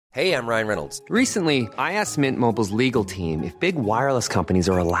Hey, I'm Ryan Reynolds. Recently, I asked Mint Mobile's legal team if big wireless companies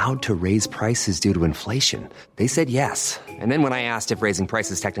are allowed to raise prices due to inflation. They said yes. And then when I asked if raising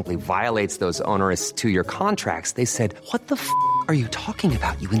prices technically violates those onerous two-year contracts, they said, "What the are you talking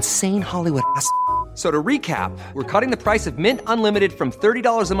about, you insane Hollywood ass?" So to recap, we're cutting the price of Mint Unlimited from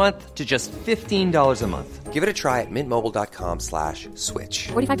 $30 a month to just $15 a month. Give it a try at mintmobile.com/switch.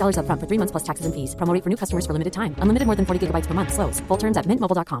 $45 up front for 3 months plus taxes and fees. Promo rate for new customers for limited time. Unlimited more than 40 gigabytes per month. Slows full terms at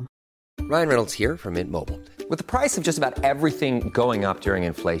mintmobile.com. Ryan Reynolds here from Mint Mobile. With the price of just about everything going up during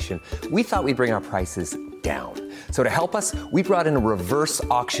inflation, we thought we'd bring our prices down. So to help us, we brought in a reverse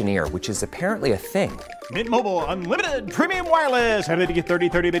auctioneer, which is apparently a thing. Mint Mobile Unlimited Premium Wireless. How to get 30,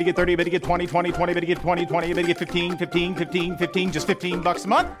 30, bit to get 30, bit to get 20, 20, 20, bit to get 20, 20, bit to get 15, 15, 15, 15, just $15 a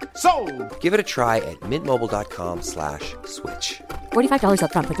month? Sold! Give it a try at mintmobile.com/switch. $45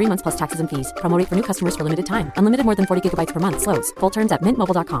 up front for 3 months plus taxes and fees. Promo rate for new customers for limited time. Unlimited more than 40 gigabytes per month. Slows full terms at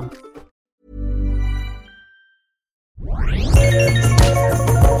mintmobile.com.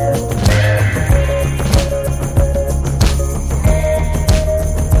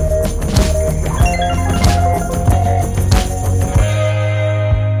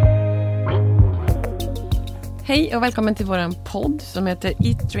 Hej och välkommen till våran podd som heter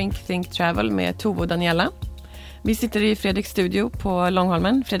Eat, Drink, Think, Travel med Tove och Daniela. Vi sitter i Fredriks studio på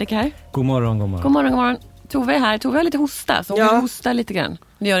Långholmen. Fredrik är här. God morgon, god morgon. God morgon, god morgon. Tove är här. Tove har lite hosta, så hon vill hosta lite grann.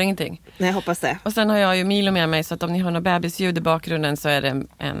 Det gör ingenting. Nej, jag hoppas det. Och sen har jag ju Milo med mig, så att om ni hör något bebisljud i bakgrunden så är det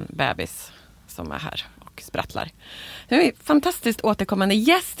en bebis som är här och sprattlar. Nu är vi fantastiskt återkommande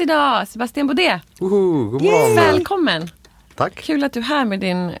gäst idag, Sebastien Boudet. God morgon. Välkommen. Tack. Kul att du är här med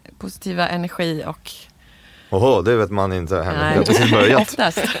din positiva energi och... Åh, det vet man inte. Jag har precis börjat.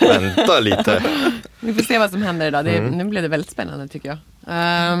 Oftast. Vänta lite. Vi får se vad som händer idag. Nu blev det väldigt spännande tycker jag.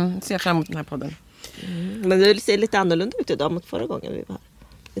 Ser jag fram emot den här podden. Men du ser lite annorlunda ut idag mot förra gången vi var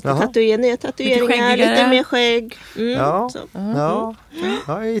här. Lite nya tatueringar, lite mer skägg.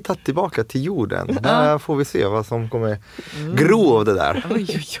 Jag är tagit tillbaka till jorden. Här får vi se vad som kommer gro av det där.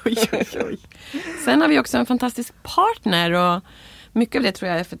 Oj. Sen har vi också en fantastisk partner och mycket av det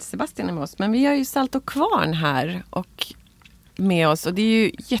tror jag är för att Sebastien är med oss. Men vi har ju Salt och Kvarn här och med oss. Och det är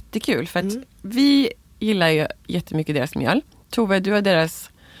ju jättekul för att vi gillar ju jättemycket deras mjöl. Tove, du har deras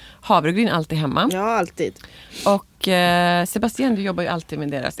havregryn alltid hemma. Ja, alltid. Och Sebastien, du jobbar ju alltid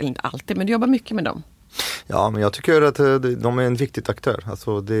med deras, eller inte alltid, men du jobbar mycket med dem. Ja, men jag tycker att de är en viktig aktör.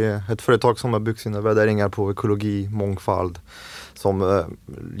 Alltså, det är ett företag som har byggt sina värderingar på ekologi, mångfald, som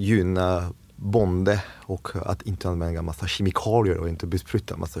gynnar bonde och att inte använda massa kemikalier och inte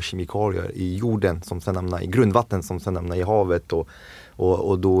bespruta massa kemikalier i jorden som sen hamnar i grundvatten som sen hamnar i havet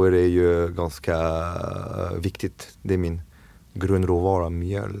och då är det ju ganska viktigt. Det är min grundråvara,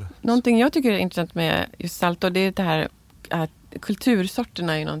 mjöl. Någonting jag tycker är intressant med just Salt och det är det här att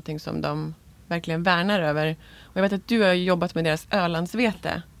kultursorterna är ju någonting som de verkligen värnar över. Och jag vet att du har jobbat med deras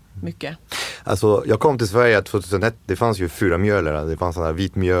ölandsvete mycket. Alltså, jag kom till Sverige 2001, det fanns ju 4 mjöler. Det fanns sån här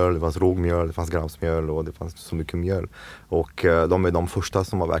vitmjöl, det fanns rågmjöl, det fanns gramsmjöl och det fanns så mycket mjöl. Och de är de första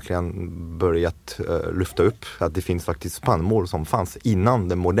som har verkligen börjat lyfta upp att det finns faktiskt spannmål som fanns innan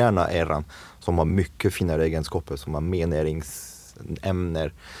den moderna eran som har mycket finare egenskaper, som har mer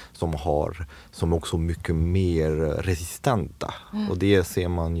näringsämner, som också mycket mer resistenta. Och det ser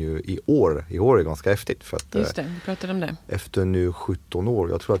man ju i år. I år är ganska häftigt. För att, just det, vi pratade om det. Efter nu 17 år,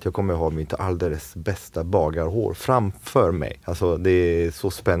 jag tror att jag kommer ha mitt alldeles bästa bagarhår framför mig. Alltså det är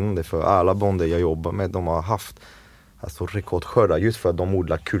så spännande för alla bönder jag jobbar med, de har haft alltså rekordskördar just för att de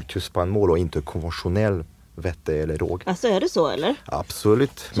odlar kulturspannmål och inte konventionell vete eller råg. Alltså är det så eller?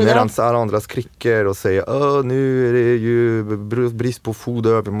 Absolut. Medan alla andra skriker och säger nu är det ju brist på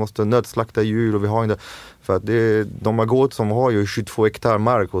foder, vi måste nödslakta djur och vi har inte. För att de har gått som har ju 22 hektar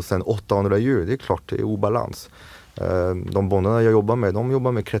mark och sen 800 djur. Det är klart det är obalans. De bonderna jag jobbar med, de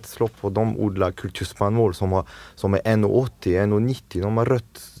jobbar med kretslopp och de odlar kulturspannmål som är 1,80, 1,90. De har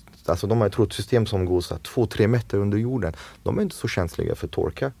rött. Alltså de har ett rotsystem som går så 2-3 meter under jorden. De är inte så känsliga för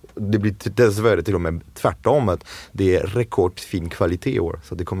torka. Det blir dessvärre till och med tvärtom att det är rekordfin kvalitet i år.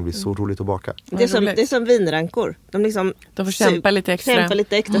 Så det kommer bli så roligt att baka. Det är som vinrankor. De får kämpa lite extra.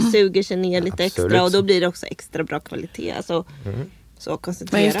 Suger sig ner lite extra och då blir det också extra bra kvalitet. Alltså, så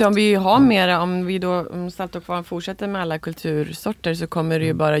koncentrerat. Men just det, om vi har mera, om Salt och Kvarn fortsätter med alla kultursorter så kommer det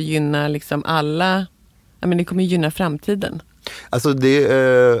ju bara gynna liksom alla, men det kommer gynna framtiden. Alltså det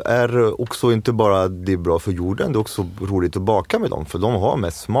är också inte bara det är bra för jorden, det är också roligt att baka med dem för de har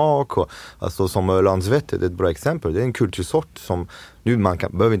med smak och alltså som ölandsvete, det är ett bra exempel. Det är en kultursort som Nu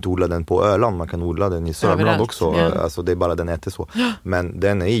behöver inte odla den på Öland, man kan odla den i Sörmland också. Ja. Alltså det är bara den äter så. Men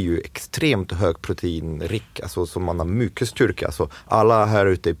den är ju extremt högproteinrik, alltså som man har mycket styrka. Alltså alla här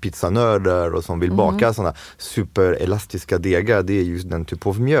ute är pizzanördar och som vill baka sådana superelastiska degar, det är just den typ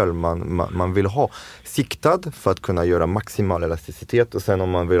av mjöl man vill ha. Siktad för att kunna göra maximal elasticitet, och sen om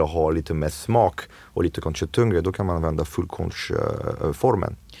man vill ha lite mer smak och lite kanske tyngre, då kan man använda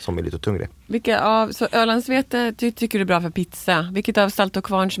fullkornsformen som är lite tyngre. Så Ölandsvete tycker du är bra för pizza. Vilket av salt- och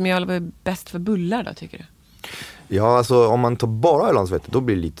kvarnsmjöl är bäst för bullar då, tycker du? Ja, alltså om man tar bara Ölandsvete, då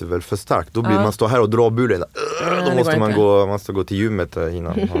blir det lite väl för starkt. Då blir man står här och drar bullen. Då måste man måste gå till gymmet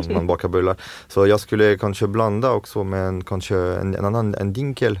innan man bakar bullar. Så jag skulle kanske blanda också med en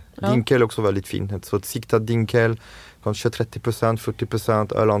dinkel. Dinkel är också väldigt fint. Så ett siktat dinkel, kanske 30%,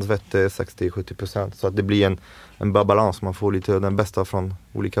 40%, Ölandsvete 60-70%. Så att det blir en bra balans. Man får lite den bästa från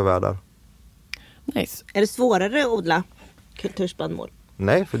olika världar. Nice. Är det svårare att odla kulturspannmål?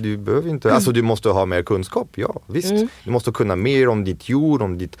 Nej, för du behöver inte, alltså du måste ha mer kunskap, ja visst. Du måste kunna mer om ditt jord,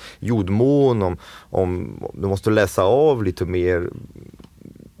 om ditt jordmån, om du måste läsa av lite mer,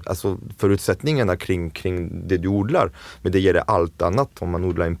 alltså förutsättningarna kring det du odlar. Men det ger allt annat om man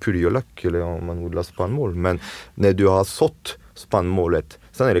odlar en purjolök eller om man odlar spannmål. Men när du har sått spannmålet,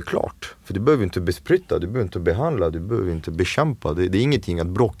 sen är det klart. För du behöver inte bespruta, du behöver inte behandla, du behöver inte bekämpa. Det är ingenting att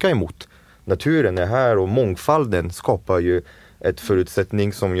bråka emot. Naturen är här och mångfalden skapar ju ett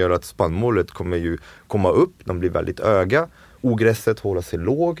förutsättning som gör att spannmålet kommer ju komma upp, de blir väldigt öga, ogräset håller sig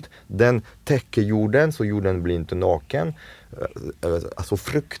lågt, den täcker jorden så jorden blir inte naken, alltså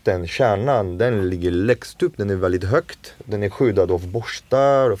frukten, kärnan, den ligger längst upp, den är väldigt högt, den är skyddad av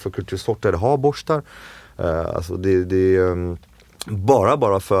borstar, och för kultursorter har borstar, alltså det är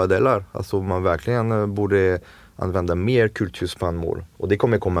bara fördelar, alltså man verkligen borde använda mer kulturspannmål, och det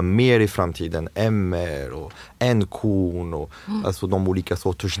kommer komma mer i framtiden, MR och enkorn och alltså de olika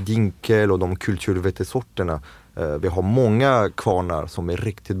sorters dinkel och de kulturvetesorterna. Vi har många kvarnar som är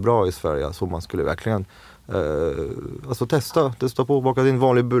riktigt bra i Sverige, så man skulle verkligen alltså testa på att baka din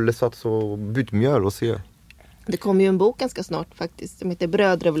vanlig bullesats och byt mjöl och se. Det kommer ju en bok ganska snart faktiskt som heter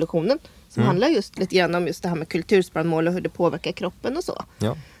Brödrevolutionen, som handlar just lite grann om just det här med kulturspannmål och hur det påverkar kroppen och så.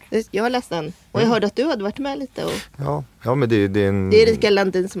 Ja. Jag har läst den och jag hörde att du hade varit med lite. Och Ja, men det är det är Erika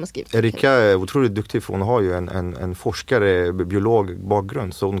Landin som har skrivit. Erika är otroligt duktig, för hon har ju en forskare, biolog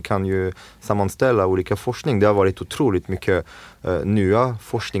bakgrund, så hon kan ju sammanställa olika forskning. Det har varit otroligt mycket nya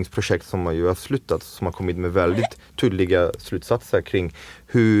forskningsprojekt som har ju avslutats, som har kommit med väldigt tydliga slutsatser kring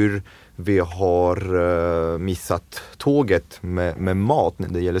hur vi har missat tåget med mat när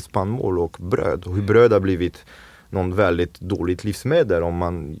det gäller spannmål och bröd, och hur bröd har blivit någon väldigt dåligt livsmedel om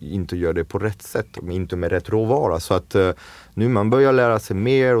man inte gör det på rätt sätt, inte med rätt råvara. Så att nu man börjar lära sig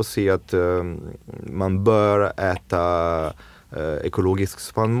mer och se att man bör äta ekologisk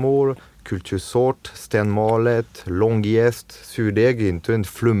spannmål, kultursort, stenmalet, långjäst, surdeg, inte en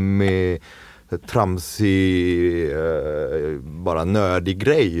flummig, tramsig, bara nördig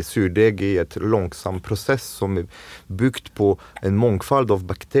grej. Surdeg är ett långsam process som är byggt på en mångfald av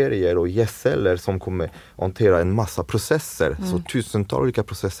bakterier och jästceller som kommer hantera en massa processer. Så tusentals olika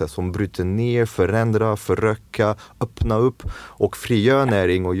processer som bryter ner, förändrar, förröka, öppna upp och frigör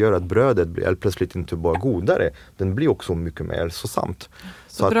näring och gör att brödet blir plötsligt inte bara godare, den blir också mycket mer hälsosamt.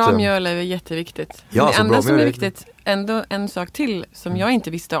 Så bra mjöl är jätteviktigt. Ja, det enda som är är viktigt, ändå en sak till som jag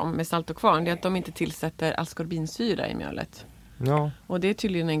inte visste om med salt och kvarn, det är att de inte tillsätter ascorbinsyra i mjölet. Ja. Och det är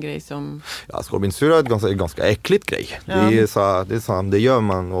tydligen en grej som... Ja, ascorbinsyra är en ganska äckligt grej. Ja. Det gör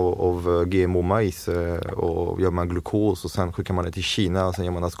man av GMO-majs, och gör man glukos och sen skickar man det till Kina och sen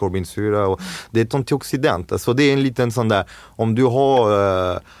gör man ascorbinsyra. Och det är ett antioxidant. Alltså det är en liten sån där, om du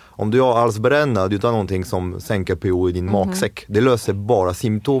har halsbränna, du tar någonting som sänker pH i din magsäck. Det löser bara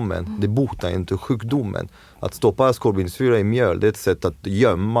symptomen. Det botar inte sjukdomen. Att stoppa ascorbinsyra i mjöl, det är ett sätt att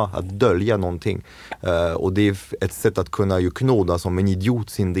gömma, att dölja någonting. Och det är ett sätt att kunna ju knåda som en idiot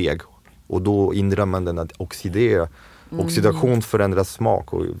sin deg. Och då hindrar man den att oxidera. Oxidation förändrar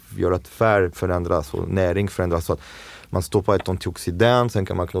smak och gör att färg förändras och näring förändras. Så att man stoppar ett antioxidant, sen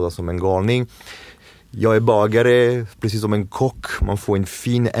kan man knåda som en galning. Jag är bagare, precis som en kock. Man får en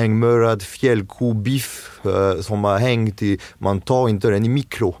fin ängmörad fjällkobiff som har hängt i, man tar inte den i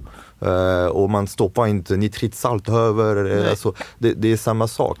mikro. Och man stoppar inte nitritsalt över. Alltså, det är samma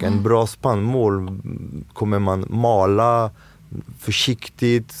sak. En bra spannmål kommer man mala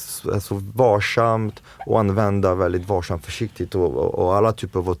försiktigt, alltså varsamt, och använda väldigt varsamt försiktigt, och alla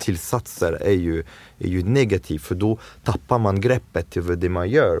typer av tillsatser är ju negativt, för då tappar man greppet över det man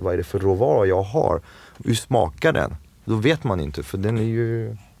gör. Vad är det för råvara jag har? Hur smakar den? Då vet man inte, för den är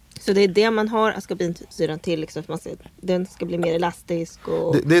ju... Så det är det man har askorbinsyran till liksom, för den ska bli mer elastisk.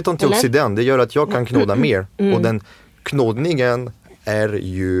 Och, det är ett antioxidant, det gör att jag kan knåda mer. Och den knådningen är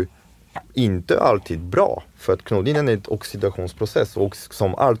ju inte alltid bra. För att knådningen är ett oxidationsprocess. Och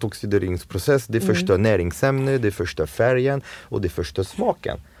som allt oxideringsprocess, det förstör näringsämne, det förstör färgen och det förstör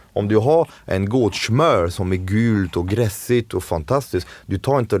smaken. Om du har en god smör som är gult och gräsigt och fantastiskt, du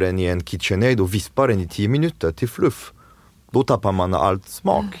tar inte den i en KitchenAid och vispar den i 10 minuter till fluff. Då tappar man allt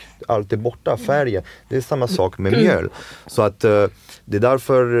smak. Allt är borta, färgen. Det är samma sak med mjöl. Så att det är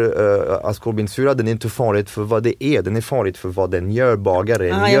därför askorbinsyra, den är inte farligt för vad det är. Den är farligt för vad den gör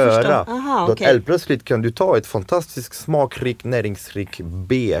bagaren göra. Då okay. Att plötsligt kan du ta ett fantastiskt smakrikt, näringsrikt,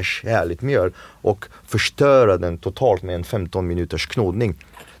 beige, härligt mjöl och förstöra den totalt med en 15 minuters knådning.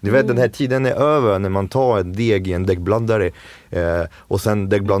 Du vet, den här tiden är över när man tar en deg i en däggblandare och sen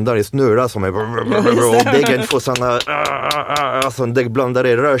däggblandare snurrar som är och degen får såna alltså en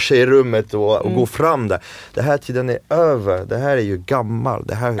däggblandare rör sig i rummet och går fram där. Den här tiden är över. Det här är ju gammal.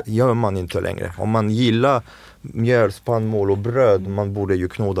 Det här gör man inte längre. Om man gillar mjöl, spannmål och bröd, man borde ju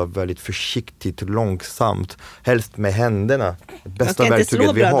knåda väldigt försiktigt, långsamt, helst med händerna. Bästa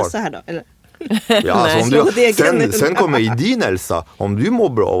verktyget vi har. Man kan inte slå brödet så här då, eller? Ja, alltså om du, sen kommer i din Elsa, om du mår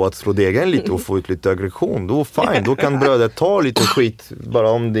bra av att slå degen lite och få ut lite aggression, då fine, då kan brödet ta lite skit bara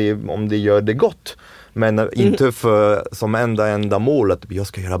om det gör det gott. Men inte för som enda mål att jag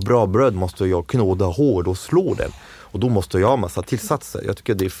ska göra bra bröd måste jag knåda hård och slå den. Och då måste jag ha massa tillsatser. Jag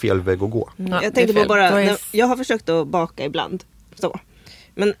tycker det är fel väg att gå. Jag tänkte på bara, jag har försökt att baka ibland så.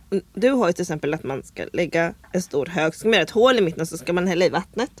 Men du har ju till exempel att man ska lägga en stor hög, ska man göra ett hål i mitten så ska man hälla i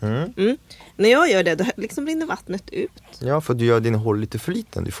vattnet. När jag gör det, då liksom rinner vattnet ut. Ja, för du gör din hål lite för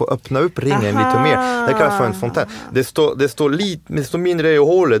liten. Du får öppna upp ringen lite mer. Det kallas för en fontän. Det står mindre i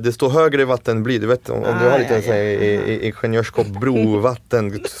hålet, det står högre vatten blir. Du vet, om du har lite ingenjörskap,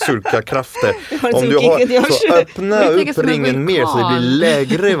 brovatten, surkakrafter. Om du har så öppna upp ringen mer så det blir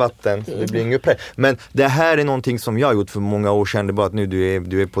lägre vatten. Så det blir inget press. Men det här är någonting som jag har gjort för många år sedan. Det är bara att nu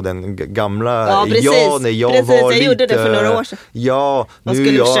du är på den gamla. Ja, precis. När jag precis, var jag lite, gjorde det för några år sedan. Ja, man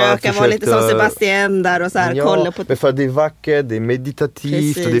skulle försöka vara lite som Sebastien där och så här, kolla på. Men för det är vackert, det är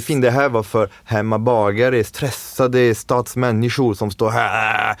meditativt. Precis. Och det är fint. Det här var för hemmabagare, stressade stadsmänniskor som står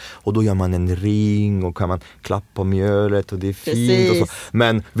här. Och då gör man en ring och kan man klappa mjölet och det är fint. Och så.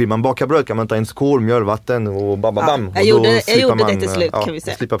 Men vill man baka bröd kan man ta en skål, mjöl, vatten och bababam. Jag gjorde det till slut kan vi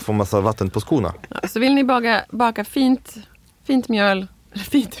säga. Slippa få massa vatten på skorna. Ja, så vill ni baka fint mjöl.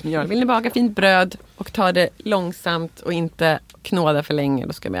 Vill ni baka fint bröd och ta det långsamt och inte knåda för länge,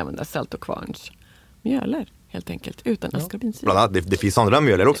 då ska vi använda salt och kvarns mjöler helt enkelt, utan askorbinsyra. Bland annat, det finns andra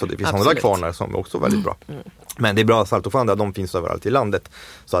mjöler också, det finns andra kvarnar som är också väldigt bra. Men det är bra, salt och kvarnar, de finns överallt i landet.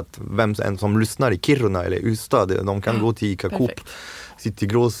 Så att vem som lyssnar i Kiruna eller Ystad, de kan gå till Ica Coop,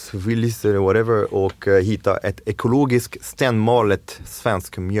 Citygross, Willys eller whatever och hitta ett ekologiskt stenmalet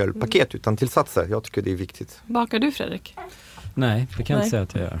svensk mjölpaket utan tillsatser. Jag tycker det är viktigt. Bakar du, Fredrik? Nej, det kan jag inte säga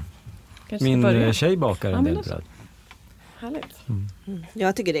att jag gör. Kanske min tjej bakar en del bröd. Härligt.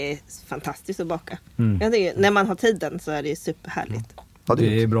 Jag tycker det är fantastiskt att baka. Jag tycker, när man har tiden så är det superhärligt. Ja,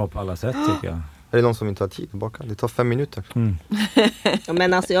 det är bra på alla sätt tycker jag. Är det någon som inte har tid att baka? Det tar 5 minuter. Ja,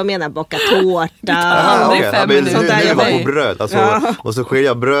 men alltså jag menar baka tårta. Nu var på bröd. Alltså, och så sker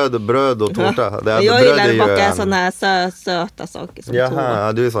jag bröd och tårta. Jag gillar att baka sådana här söta saker som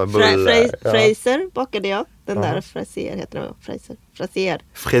tårta. Du är så bullar. Fraser bakade jag. Den där fraser heter det.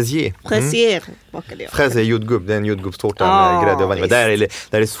 Fraisier bakade jag. Fraisier är jordgubb. Det är en jordgubbstårta med grädde och vanilj. Men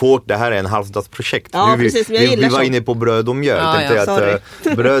det är svårt. Det här är en halvdagsprojekt. Ja, vi var inne på bröd och mjöl.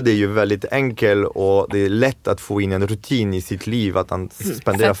 Bröd är ju väldigt enkel och det är lätt att få in en rutin i sitt liv. Att man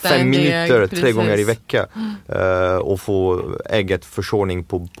spenderar 5 minuter 3 gånger i veckan och få ägget försörjning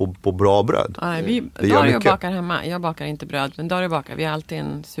på bra bröd. Dario bakar hemma. Jag bakar inte bröd, men Dario bakar. Vi har alltid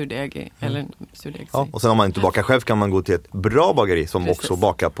en surdeg eller en surdeg. Ja, och sen om man inte bakar själv kan man gå till ett bra bageri som också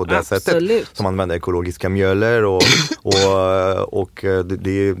bakar på det sättet. Som använder ekologiska mjöler och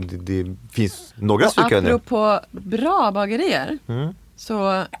det finns några stycken. Apropå bra bagerier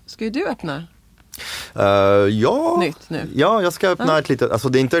så ska ju du öppna nytt nu. Ja, jag ska öppna ett litet, alltså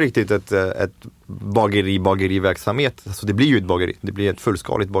det är inte riktigt ett bageriverksamhet. Alltså det blir ju ett bageri, det blir ett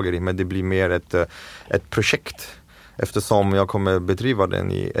fullskaligt bageri, men det blir mer ett projekt eftersom jag kommer bedriva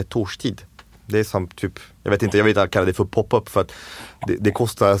den i ett års tid. Det är som typ, jag vet inte kalla det för popup för att det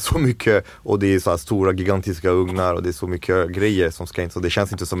kostar så mycket och det är så här stora gigantiska ugnar och det är så mycket grejer som ska in, så det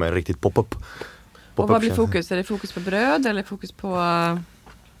känns inte som en riktigt popup. Och vad blir fokus? Är det fokus på bröd eller fokus på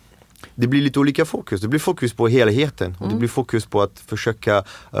det blir lite olika fokus. Det blir fokus på helheten och det blir fokus på att försöka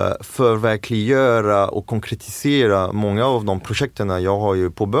förverkliggöra och konkretisera många av de projekten jag har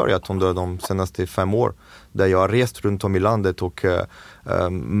ju påbörjat under de senaste 5 år. Där jag har rest runt om i landet och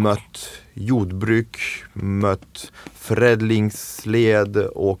mött jordbruk, mött förädlingsled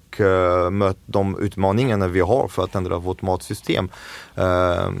och mött de utmaningarna vi har för att ändra vårt matsystem.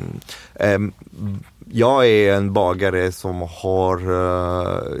 Jag är en bagare som har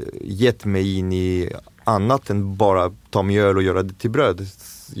gett mig in i annat än bara ta mjöl och göra det till bröd.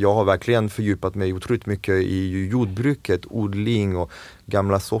 Jag har verkligen fördjupat mig otroligt mycket i jordbruket, odling och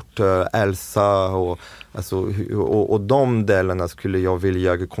gamla sorter, Elsa och de delarna skulle jag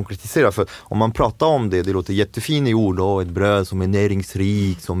vilja konkretisera. För om man pratar om det låter jättefint i ord, ett bröd som är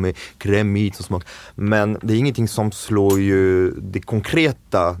näringsrikt, som är krämigt och smak. Men det är ingenting som slår ju det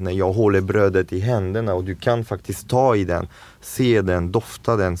konkreta när jag håller brödet i händerna och du kan faktiskt ta i den, se den,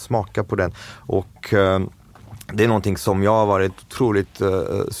 dofta den, smaka på den och det är någonting som jag har varit otroligt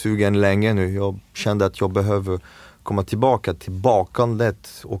sugen länge nu. Jag kände att jag behöver komma tillbaka till bakandet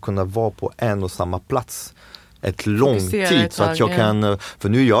och kunna vara på en och samma plats ett lång tid så att jag kan, för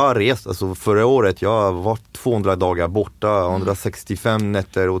nu jag har rest, alltså förra året jag har varit 200 dagar borta, 165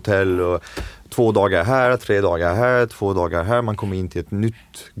 nätter hotell och 2 dagar här, 3 dagar här, 2 dagar här. Man kommer in till ett nytt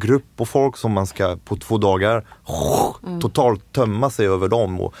grupp på folk som man ska på 2 dagar totalt tömma sig över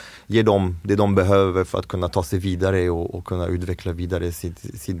dem och ge dem det de behöver för att kunna ta sig vidare och kunna utveckla vidare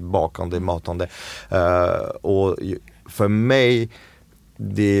sitt bakande, matande. Och för mig,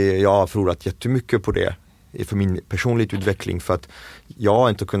 jag har förlorat jättemycket på det för min personliga utveckling för att jag har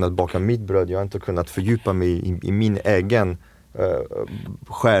inte kunnat baka mitt bröd, jag har inte kunnat fördjupa mig i min egen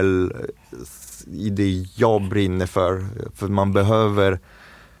själ i det jag brinner för man behöver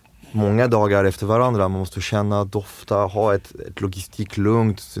många dagar efter varandra, man måste känna, dofta, ha ett logistik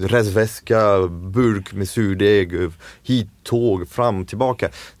lugnt, resväska, burk med surdeg, hit, tåg, fram, tillbaka.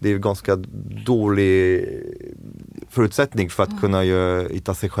 Det är ganska dålig förutsättning för att kunna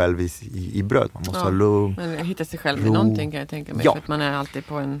hitta sig själv i bröd. Man måste ha lugn. Hitta sig själv i någonting kan jag tänka mig, för att man är alltid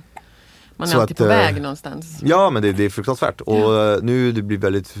på en Man är alltid på väg någonstans. Ja, men det är fruktansvärt. Och nu det blir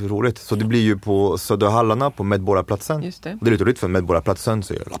väldigt roligt. Så det blir ju på Söderhallarna på Medborgarplatsen. Just det. Och det är lite roligt för Medborgarplatsen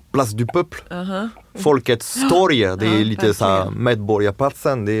så är det La Place du Peuple. Folkets torg. Det är lite så här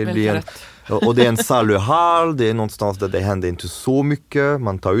Medborgarplatsen. Det blir och det är en saluhall, det är någonstans där det händer inte så mycket.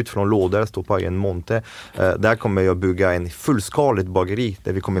 Man tar ut från lådor, stoppar i en monte. Där kommer jag bygga en fullskaligt bageri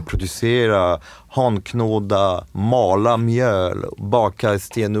där vi kommer producera handknåda, mala mjöl, baka i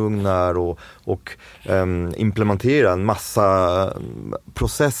stenugnar och implementera en massa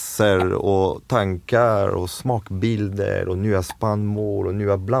processer och tankar och smakbilder och nya spannmål och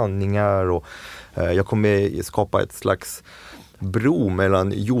nya blandningar. Och jag kommer skapa ett slags bro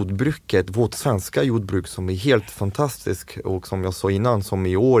mellan jordbruket, vårt svenska jordbruk som är helt fantastisk och som jag sa innan, som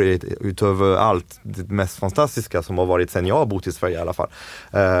i år är utöver allt det mest fantastiska som har varit sedan jag har bott i Sverige i alla fall,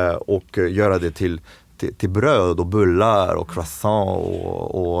 och göra det till bröd och bullar och croissant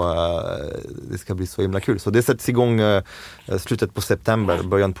och det ska bli så himla kul. Så det sätts igång slutet på september,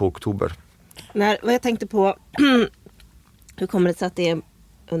 början på oktober. Vad jag tänkte på, hur kommer det sig att det är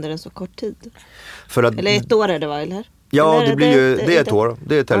under en så kort tid? Eller 1 år är det, va? Eller? Ja, det blir ju, det är ett år.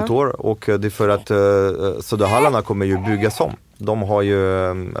 Det är ett helt år. Och det är för att Söderhallarna kommer ju byggas om. De har ju,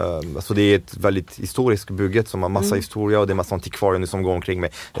 alltså det är ett väldigt historiskt bygge som har massa historia och det är massa antikvarier som går omkring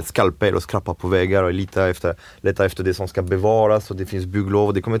med ett skalpel och skrappar på väggar och letar efter det som ska bevaras och det finns bygglov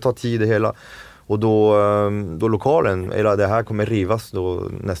och det kommer ta tid det hela. Och då lokalen, eller det här kommer rivas då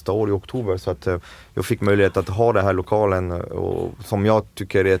nästa år i oktober, så att jag fick möjlighet att ha den här lokalen och, som jag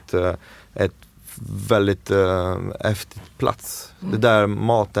tycker är ett väldigt häftigt plats. Det där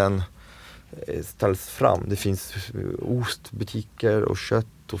maten ställs fram. Det finns ostbutiker och kött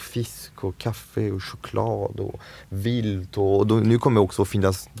och fisk och kaffe och choklad och vilt och nu kommer också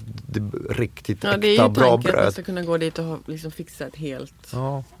finnas riktigt äkta bra bröd. Att man ska kunna gå dit och liksom fixa ett helt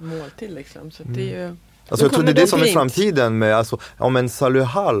måltid liksom. Så det är ju... Alltså jag tror det är det som är framtiden med, alltså, om en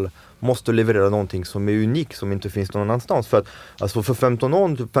saluhall måste leverera någonting som är unikt, som inte finns någon annanstans. För att, alltså för 15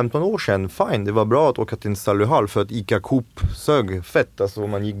 år sedan, fine, det var bra att åka till en saluhall för att Ica Coop sög fett. Alltså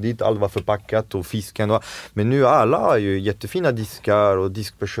man gick dit, allt var förpackat och fisken. Men nu alla har ju jättefina diskar och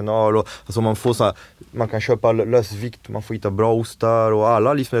diskpersonal. Och, alltså man kan köpa lösvikt, man får hitta bra ostar och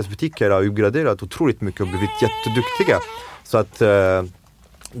alla livsmedelsbutiker har uppgraderat otroligt mycket och blivit jätteduktiga. Så att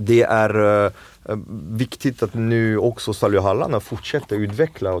det är viktigt att nu också saluhallarna fortsätter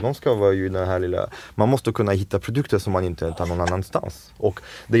utveckla, och de ska vara ju den här lilla, man måste kunna hitta produkter som man inte tar någon annanstans. Och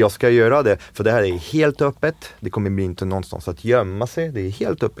det jag ska göra det, för det här är helt öppet, det kommer bli inte någonstans att gömma sig, det är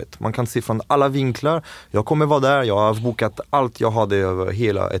helt öppet. Man kan se från alla vinklar, jag kommer vara där, jag har bokat allt jag hade över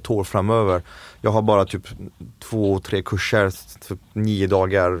hela ett år framöver. Jag har bara typ 2-3 kurser, 9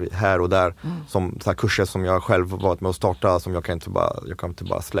 dagar här och där, som så här kurser som jag själv varit med och starta, som jag kan inte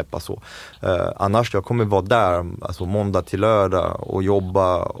bara släppa så. Annars jag kommer vara där, alltså måndag till lördag, och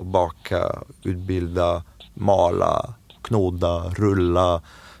jobba och baka, utbilda, mala, knåda, rulla,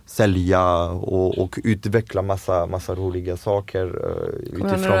 sälja och utveckla massa roliga saker utifrån det.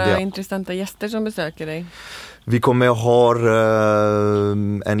 Kommer det några intressanta gäster som besöker dig? Vi kommer ha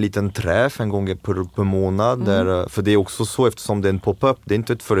en liten träff en gång per månad. För det är också så, eftersom det är en pop-up, det är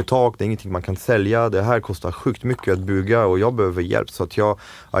inte ett företag, det är ingenting man kan sälja. Det här kostar sjukt mycket att bygga, och jag behöver hjälp. Så att jag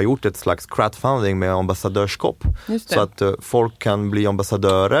har gjort ett slags crowdfunding med ambassadörskap. Så att folk kan bli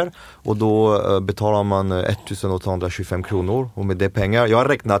ambassadörer, och då betalar man 1825 kronor. Och med det pengar, jag har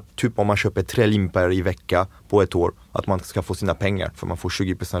räknat typ om man köper 3 limper i vecka på ett år, att man ska få sina pengar, för man får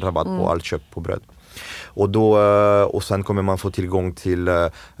 20% rabatt på allt köp på bröd. Och sen kommer man få tillgång till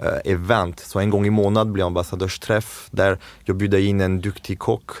event. Så en gång i månad blir ambassadörsträff, där jag bjuder in en duktig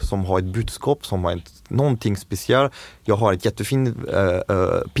kock som har ett budskap, som har någonting speciellt. Jag har ett jättefin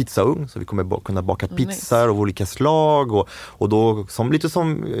pizzaugn, så vi kommer kunna baka pizzor av olika slag, och då lite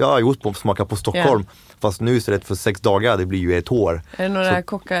som jag har gjort på Smaka på Stockholm. Fast nu istället för 6 dagar, det blir ju ett år. Är det några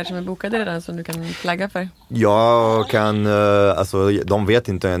kockar som är bokade redan som du kan flagga för? Jag kan, alltså de vet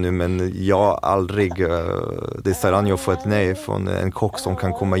inte ännu, men jag aldrig, det är sällan jag får ett nej från en kock som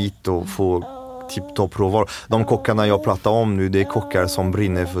kan komma hit och få tipptopp råvaror. De kockarna jag pratar om nu, det är kockar som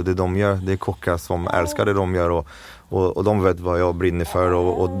brinner för det de gör. Det är kockar som älskar det de gör, och de vet vad jag brinner för,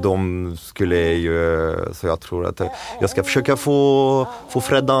 och de skulle ju, så jag tror att jag ska försöka få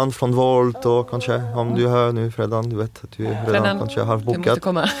Freddan från Volt, och kanske, om du hör nu Freddan, du vet att du redan kanske har bokat. Du måste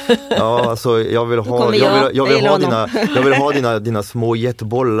komma. Ja, alltså jag vill ha dina små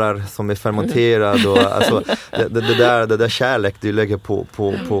jättebollar som är fermenterade, och alltså det där kärlek du lägger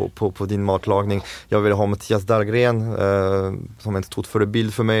på din matlagning. Jag vill ha Mattias Dahlgren som en stor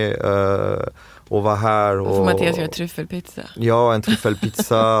förebild för mig, och var här. Och får Mattias göra tryffelpizza? Ja, en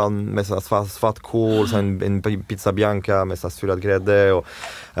tryffelpizza med svartkål, sen en pizza bianca med syrad grädde.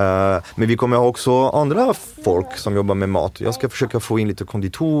 Men vi kommer ha också andra folk som jobbar med mat. Jag ska försöka få in lite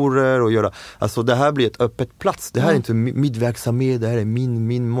konditorer och göra. Alltså det här blir ett öppet plats. Det här är inte mitt verksamhet, det här är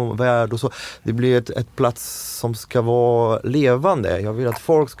min värld och så. Det blir ett plats som ska vara levande. Jag vill att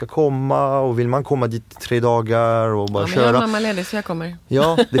folk ska komma, och vill man komma dit 3 dagar och bara köra. Jag är mammaledig så jag kommer.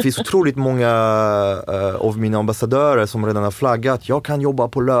 Ja, det finns otroligt många av mina ambassadörer som redan har flaggat. Jag kan jobba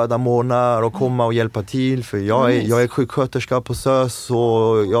på lördagmorgnar och komma och hjälpa till, för jag är sjuksköterska på SÖS,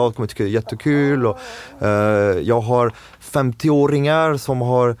 och jag kommer tycka det är jättekul, och jag har 50-åringar som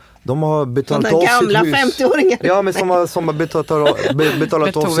har betalat av sitt hus. 50-åringar. Ja, men som har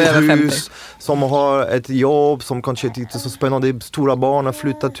betalat av sitt hus, som har ett jobb som kanske inte är så spännande. Stora barn har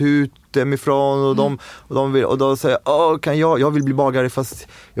flyttat ut hemifrån, och de säger jag vill bli bagare, fast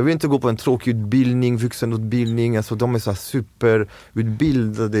jag vill inte gå på en tråkig utbildning, vuxenutbildning. Alltså de är så här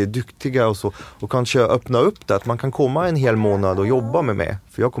superutbildade, duktiga och så, och kanske öppna upp det att man kan komma en hel månad och jobba med mig,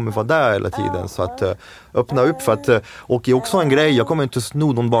 för jag kommer vara där hela tiden. Så att öppna upp, för att, och det är också en grej, jag kommer inte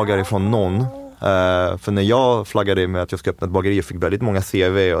sno någon bagare från någon. För när jag flaggade med att jag ska öppna ett bageri, jag fick väldigt många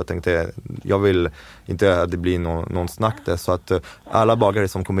CV, och jag tänkte jag vill inte att det blir någon snack där. Så att alla bagare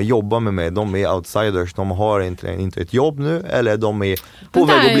som kommer jobba med mig, de är outsiders, de har inte ett jobb nu, eller de är på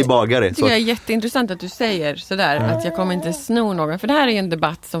väg att bli bagare. Det är jätteintressant att du säger sådär, att jag kommer inte sno någon, för det här är ju en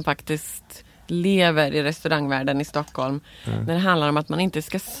debatt som faktiskt lever i restaurangvärlden i Stockholm, när det handlar om att man inte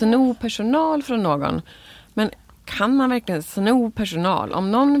ska sno personal från någon. Men kan man verkligen sno personal?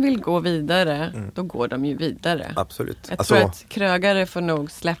 Om någon vill gå vidare, då går de ju vidare. Absolut. Jag tror att krögare får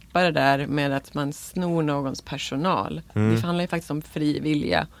nog släppa det där med att man snor någons personal. Det handlar ju faktiskt om fri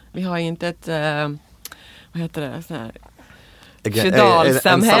vilja. Vi har ju inte ett, vad heter det, sån här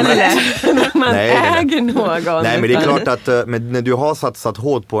feudalsamhälle när man äger någon. Nej, men det är klart att när du har satsat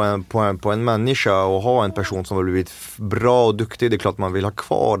hårt på en människa och har en person som har blivit bra och duktig, det är klart man vill ha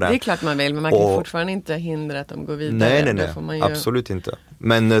kvar det. Det är klart man vill, men man kan fortfarande inte hindra att de går vidare. Nej, absolut inte.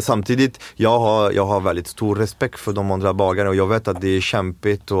 Men samtidigt, jag har väldigt stor respekt för de andra bagarna, och jag vet att det är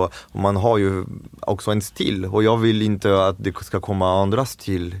kämpigt, och man har ju också en stil, och jag vill inte att det ska komma andra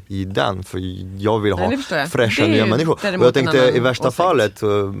stil i den, för jag vill ha fräscha nya människor. Och jag tänkte, i värsta fallet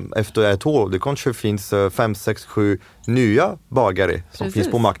efter ett år, det kanske finns 5, 6, 7 nya bagare som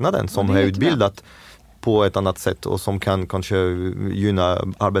finns på marknaden som är utbildat på ett annat sätt och som kan kanske gynna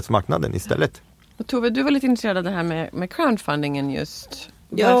arbetsmarknaden istället. Och Tove, du var lite intresserad av det här med crowdfundingen just.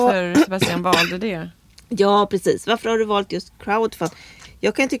 Varför Sebastien valde det? Ja, precis. Varför har du valt just crowdfunding?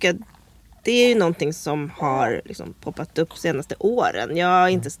 Jag kan tycka att det är ju någonting som har liksom poppat upp senaste åren. Jag är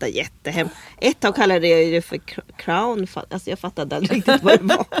inte så där jättehem. Ett tag kallade jag det för crowdfunding. Alltså jag fattade aldrig riktigt vad det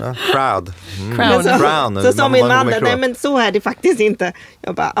var. Ja, crowd. Crown. Så som min man, nej men så är det faktiskt inte.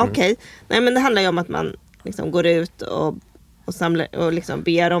 Jag bara okej. Nej men det handlar ju om att man liksom går ut och samlar och liksom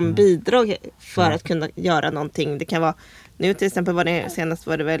begär om bidrag för att kunna göra någonting. Det kan vara, nu till exempel senast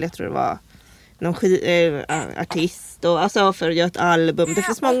var det väl, jag tror det var någon artist och alltså för att göra ett album. Det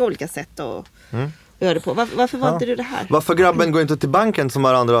finns många olika sätt att göra det på. Varför valde du det här? Varför grabben går inte till banken som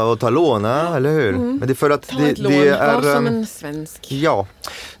är andra och tar lån, eller hur? Men det är för att det är som en svensk. Ja,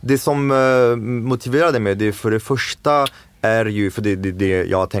 det som motiverade mig, det är för det första är ju, för det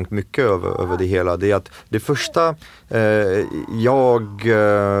jag har tänkt mycket över det hela, det är att det första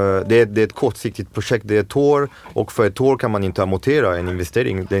det är ett kortsiktigt projekt, det är ett år, och för ett år kan man inte amortera en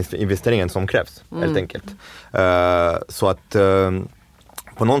investering, den investeringen som krävs helt enkelt. Så att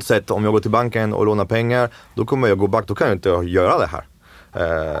på något sätt, om jag går till banken och lånar pengar, då kommer jag gå back, då kan jag inte göra det här.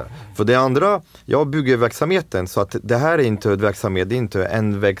 För det andra, jag bygger verksamheten, så att det här är inte ett verksamhet, det är inte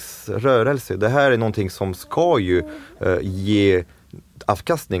en vägsrörelse. Det här är någonting som ska ju ge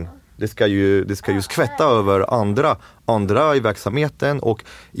avkastning. Det ska ju skvätta över andra i verksamheten, och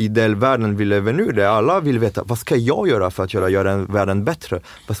i den världen vi lever nu, där alla vill veta, vad ska jag göra för att göra världen bättre?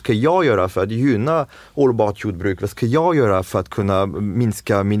 Vad ska jag göra för att gynna hållbart jordbruk? Vad ska jag göra för att kunna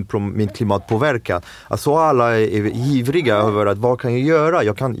minska min klimatpåverkan? Alltså alla är ivriga över att vad kan jag göra?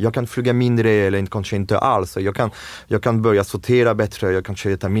 Jag kan flyga mindre eller kanske inte alls. Jag kan börja sortera bättre, jag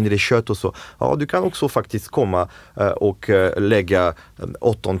kanske äta mindre kött och så. Ja, du kan också faktiskt komma och lägga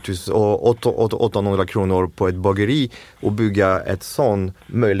 800 kronor på ett bageri och bygga ett sån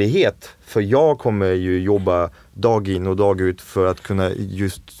möjlighet. För jag kommer ju jobba dag in och dag ut för att kunna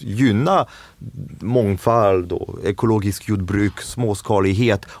just gynna mångfald och ekologisk jordbruk,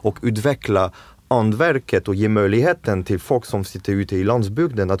 småskalighet, och utveckla anverket och ge möjligheten till folk som sitter ute i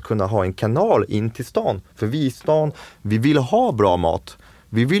landsbygden att kunna ha en kanal in till stan. För vi i stan, vi vill ha bra mat.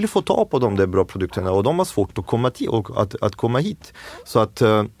 Vi vill få ta på de där bra produkterna, och de har svårt att komma hit. Så att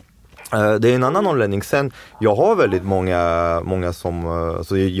det är en annan anledning. Sen, jag har väldigt många som,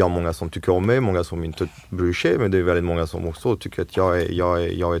 alltså jag har många som tycker om mig, många som inte bryr sig, men det är väldigt många som också tycker att jag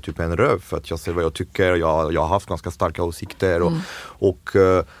är typ en röv för att jag säger vad jag tycker. Jag har haft ganska starka åsikter och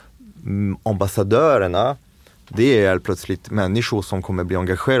ambassadörerna, det är plötsligt människor som kommer bli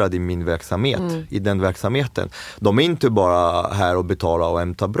engagerade i min verksamhet, i den verksamheten. De är inte bara här och betala och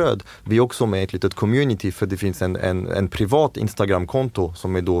hämta bröd. Vi är också med i ett litet community, för det finns en privat Instagram-konto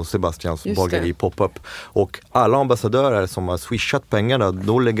som är då Sebastians bageri popup. Och alla ambassadörer som har swishat pengarna,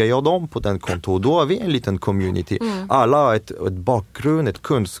 då lägger jag dem på den konto, och då har vi en liten community. Alla har ett bakgrund, ett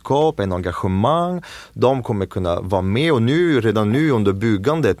kunskap, en engagemang. De kommer kunna vara med, och redan nu under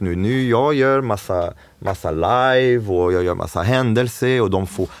byggandet, nu jag gör massa live och jag gör massa händelser, och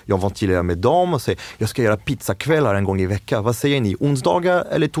jag ventilerar med dem och säger, jag ska göra pizzakvällar en gång i veckan. Vad säger ni? Onsdagar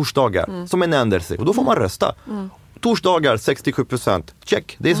eller torsdagar? Som en händelse. Och då får man rösta. Torsdagar 67%.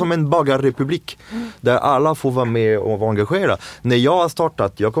 Check. Det är som en bagarrepublik där alla får vara med och vara engagerade. När jag har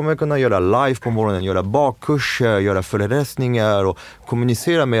startat, jag kommer kunna göra live på morgonen, göra bakkurser, göra föreläsningar och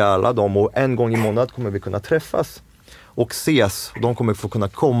kommunicera med alla dem, och en gång i månaden kommer vi kunna träffas och ses. De kommer få kunna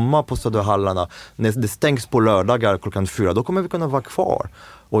komma på Söderhallarna. När det stängs på lördagar 4:00, då kommer vi kunna vara kvar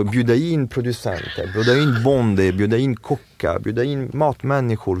och bjuda in producenter, bjuda in bonder, bjuda in kockar, bjuda in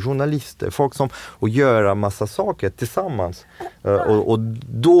matmänniskor, journalister, folk som och göra massa saker tillsammans. Och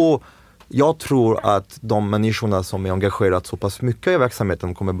då, jag tror att de människorna som är engagerade så pass mycket i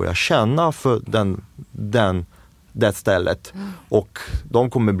verksamheten kommer börja känna för det stället, och de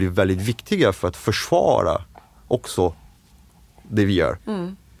kommer bli väldigt viktiga för att försvara också det vi gör.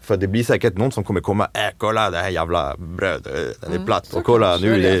 För det blir säkert någon som kommer komma, kolla det här jävla bröd, den är platt, och kolla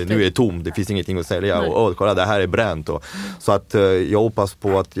nu är det tom, det finns ingenting att sälja, och kolla det här är bränt. Så att jag hoppas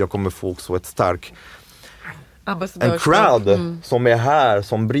på att jag kommer få också ett stark en crowd som är här,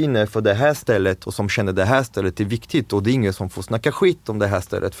 som brinner för det här stället och som känner det här stället är viktigt, och det är ingen som får snacka skit om det här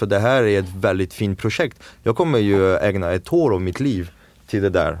stället, för det här är ett väldigt fint projekt. Jag kommer ju ägna ett år av mitt liv till det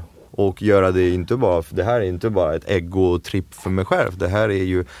där. Och göra det inte bara, för det här är inte bara ett ego-tripp för mig själv. Det här är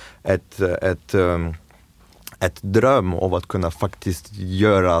ju ett dröm av att kunna faktiskt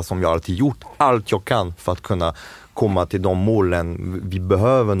göra som jag alltid gjort. Allt jag kan för att kunna komma till de målen vi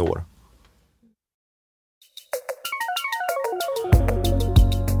behöver nå.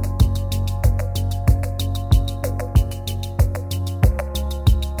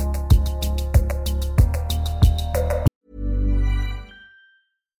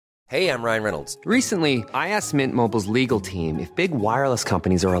 Hey, I'm Ryan Reynolds. Recently, I asked Mint Mobile's legal team if big wireless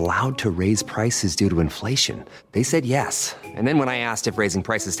companies are allowed to raise prices due to inflation. They said yes. And then when I asked if raising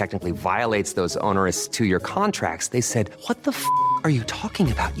prices technically violates those onerous 2-year contracts, they said, "What the f*** are you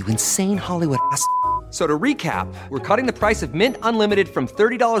talking about, you insane Hollywood ass?" So to recap, we're cutting the price of Mint Unlimited from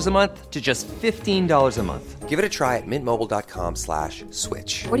 $30 a month to just $15 a month. Give it a try at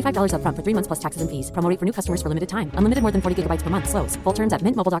mintmobile.com/switch. $45 up front for 3 months plus taxes and fees. Promo rate for new customers for limited time. Unlimited more than 40 gigabytes per month. Slows full terms at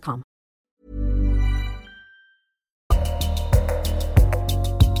mintmobile.com.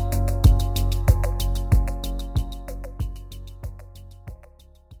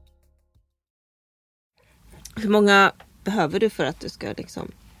 Hur många behöver du för att du ska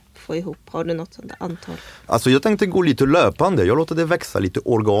liksom få ihop? Har du något sånt antal? Alltså jag tänkte gå lite löpande. Jag låter det växa lite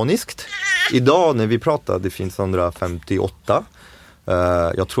organiskt. Idag när vi pratar, det finns 158.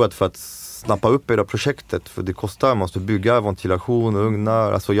 Jag tror att för att snappa upp era projektet, för det kostar, man måste bygga ventilation,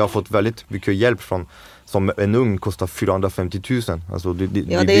 ugnar. Alltså jag har fått väldigt mycket hjälp från, som en ugn kostar 450 000. Alltså det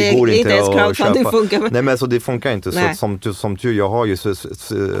går inte att köpa. Nej, men alltså det funkar inte. Så som tur, jag har ju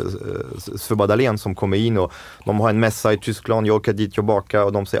Sebastien som kommer in och de har en mässa i Tyskland. Jag åker dit tillbaka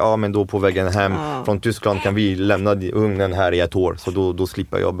och de säger men då på vägen hem från Tyskland kan vi lämna ugnen här i ett år. Så då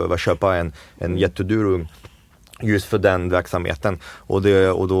slipper jag behöva köpa en jättedyr ugn. Just för den verksamheten. Och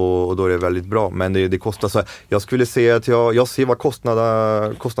då är det väldigt bra. Men det kostar så. Jag skulle säga att jag ser vad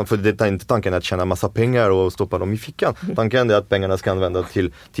kostnaden, för det är inte tanken att tjäna massa pengar och stoppa dem i fickan. Tanken är att pengarna ska användas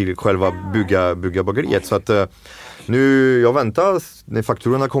till själva bygga bageriet. Så att nu, jag väntar när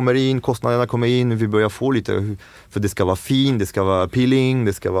fakturorna kommer in, kostnaderna kommer in, vi börjar få lite, för det ska vara fint, det ska vara appealing,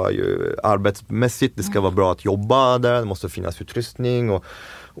 det ska vara ju arbetsmässigt, det ska vara bra att jobba där, det måste finnas utrustning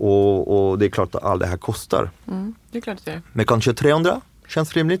och det är klart att allt det här kostar. Det är klart det är. Men kanske 300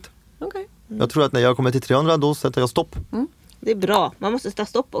 känns rimligt. Okay. Jag tror att när jag kommer till 300 då sätter jag stopp. Det är bra, man måste sätta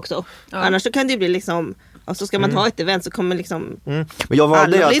stopp också. Annars så kan det bli liksom, och så ska man ha ett event så kommer liksom Men jag var alla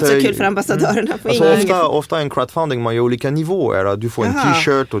blir inte så kul för ambassadörerna. Alltså ofta en crowdfunding, man gör olika nivåer. Du får en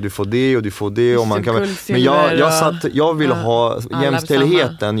t-shirt och du får det och du får det. Och man kan, men jag vill ha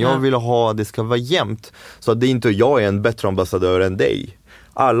jämställdheten. Jag vill ha, det ska vara jämnt. Så att det är inte jag är en bättre ambassadör än dig.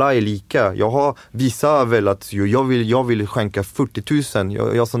 Alla är lika. Jag har vissa väl att jag vill skänka 40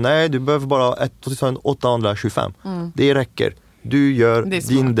 000. Jag sa nej, du behöver bara 1825. Det räcker. Du gör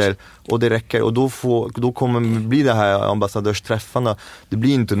din del och det räcker. Och då kommer bli det här ambassadörsträffarna. Det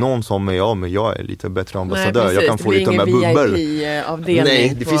blir inte någon som är men jag är lite bättre ambassadör. Nej, jag kan få lite mer bubbel.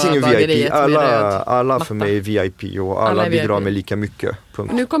 Nej, det finns ingen VIP. Alla för mig är VIP och alla bidrar med lika mycket.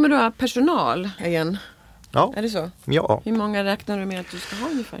 Punkt. Nu kommer du ha personal igen. Ja. Är det så? Ja. Hur många räknar du med att du ska ha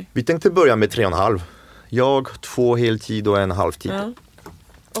ungefär? Vi tänkte börja med 3,5. Jag, 2 heltid och 1 halvtid.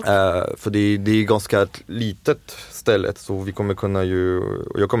 För det är ganska ett litet stället. Så vi kommer kunna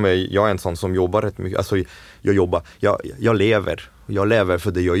jag är en sån som jobbar rätt mycket. Alltså jag lever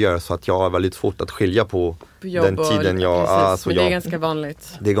för det jag gör. Så att jag har väldigt svårt att skilja på den tiden jag... men det är ganska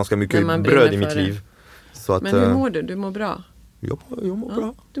vanligt. Det är ganska mycket bröd i mitt liv. Så att, men hur mår du? Du mår bra? Jag mår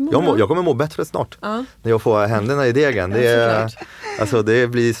bra. Jag kommer må bättre snart. När jag får händerna i degen.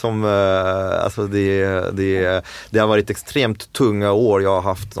 Det blir som det har varit extremt tunga år jag har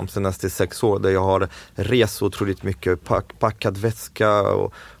haft de senaste 6 år. Där jag har rest otroligt mycket, packat väska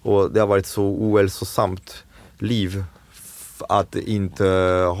och det har varit så ohälsosamt liv att inte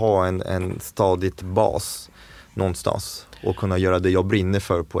ha en stadigt bas någonstans. Och kunna göra det jag brinner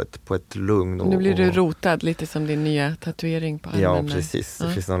för på ett lugn. Nu blir du rotad lite som din nya tatuering på armen. Ja, precis. Det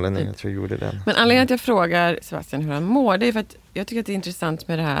finns någon anledning att jag gjorde den. Men anledningen att jag frågar Sebastien hur han mår, det är för att jag tycker att det är intressant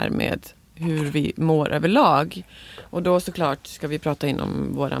med det här med hur vi mår överlag. Och då såklart ska vi prata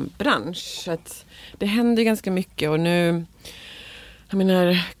inom våran bransch. Så att det händer ganska mycket och nu... Jag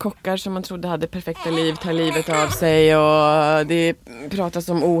menar, kockar som man trodde hade perfekta liv tar livet av sig och det pratas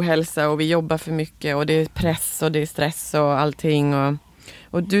om ohälsa och vi jobbar för mycket och det är press och det är stress och allting.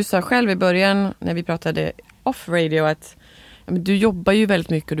 Och du sa själv i början när vi pratade off radio att du jobbar ju väldigt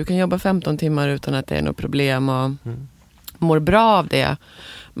mycket och du kan jobba 15 timmar utan att det är något problem och mår bra av det.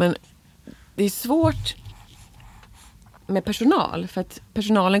 Men det är svårt med personal för att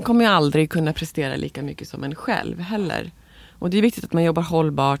personalen kommer ju aldrig kunna prestera lika mycket som en själv heller. Och det är viktigt att man jobbar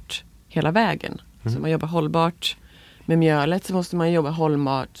hållbart hela vägen. Så om man jobbar hållbart med mjölet så måste man jobba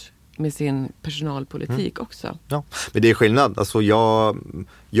hållbart med sin personalpolitik också. Ja, men det är skillnad. Alltså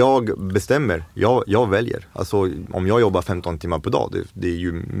jag bestämmer, jag väljer. Alltså om jag jobbar 15 timmar per dag, det är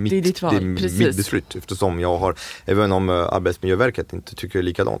ju mitt beslut. Eftersom jag har, även om Arbetsmiljöverket inte tycker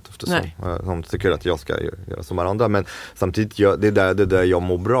likadant, eftersom de tycker att jag ska göra som alla andra. Men samtidigt, det är där jag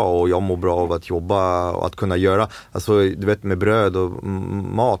mår bra, och jag mår bra av att jobba och att kunna göra. Alltså du vet, med bröd och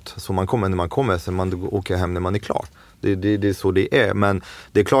mat, så man kommer när man kommer, sen man åker hem när man är klar. Det är så det är, men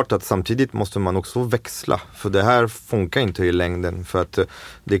det är klart att samtidigt måste man också växla, för det här funkar inte i längden, för att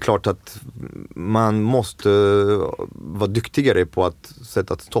det är klart att man måste vara duktigare på att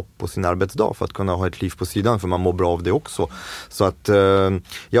sätta ett stopp på sin arbetsdag för att kunna ha ett liv på sidan, för man mår bra av det också. Så att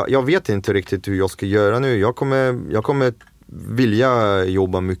jag vet inte riktigt hur jag ska göra nu. Jag kommer vilja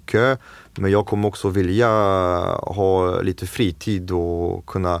jobba mycket, men jag kommer också vilja ha lite fritid och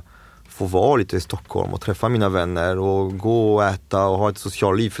kunna få vara lite i Stockholm och träffa mina vänner och gå och äta och ha ett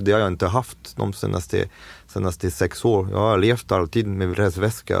socialliv, för det har jag inte haft de senaste 6 år. Jag har levt alltid med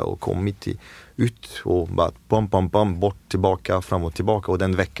resväska och kommit ut och bara bam, bort, tillbaka, fram och tillbaka. Och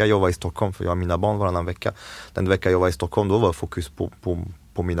den vecka jag var i Stockholm, för jag har mina barn varannan vecka, den vecka jag var i Stockholm, då var fokus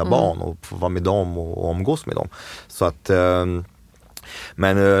på mina barn och få vara med dem och umgås med dem. Så att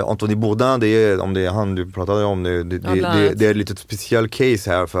men Anthony Bourdain, om det är han du pratade om nu, det är lite ett speciell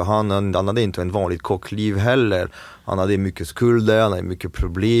case här, för han hade inte en vanligt kockliv heller. Han hade mycket skulder, han hade mycket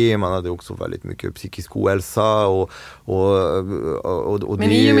problem, han hade också väldigt mycket psykisk ohälsa och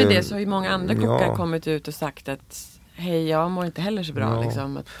men i och med det så har ju många andra kockar kommit ut och sagt att hej, jag mår inte heller så bra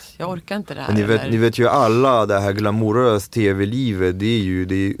liksom, att jag orkar inte det här. Men ni vet ju alla, det här glamorös tv-livet, det är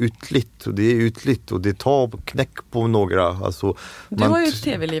ytligt och det tar knäck på några. Alltså, du har ju ett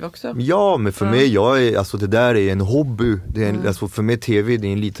tv-liv också. Ja, men för mig, alltså det där är en hobby. Det är alltså för mig tv, det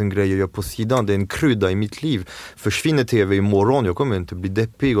är en liten grej jag gör på sidan, det är en krydda i mitt liv. Försvinner tv imorgon, jag kommer inte bli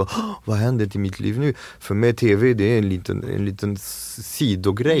deppig och vad händer till mitt liv nu? För mig tv, det är en liten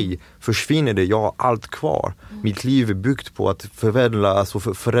sidogrej. Försvinner det, jag har allt kvar. Mitt liv är byggt på att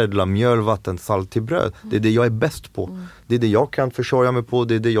förädla mjöl, vatten, salt till bröd. Det är det jag är bäst på. Det är det jag kan försörja mig på.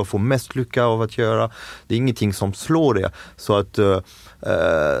 Det är det jag får mest lycka av att göra. Det är ingenting som slår det. Så att det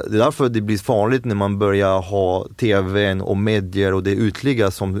är därför det blir farligt när man börjar ha tvn och medier och det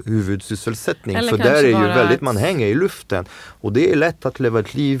utliga som huvudsysselsättning. Eller för där är ju väldigt, man hänger i luften. Och det är lätt att leva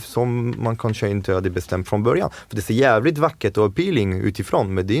ett liv som man kanske inte hade bestämt från början. För det ser jävligt vackert och appealing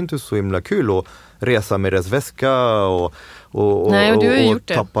utifrån, men det är inte så himla kul att resa med resväska och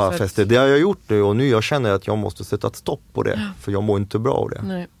tappa fästet. Det har jag gjort nu, och nu jag känner att jag måste sätta ett stopp på det, för jag mår inte bra av det.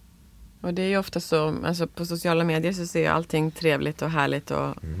 Nej. Och det är ju ofta så, alltså på sociala medier så ser allting trevligt och härligt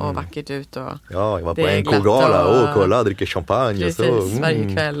och vackert ut. Och ja, jag var på en kogala, kolla, dricker champagne. Precis, och så.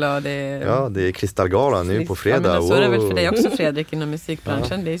 Varje kväll. Och det är kristallgala nu på fredag. Men så är det väl för dig också, Fredrik, inom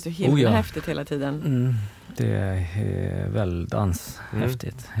musikbranschen. Det är så himla häftigt hela tiden. Det är väldigt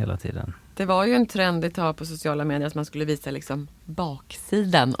häftigt hela tiden. Det var ju en trend ett tag på sociala medier att man skulle visa liksom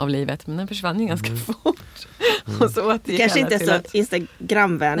baksidan av livet, men den försvann ju ganska fort. Och så att det kanske inte är så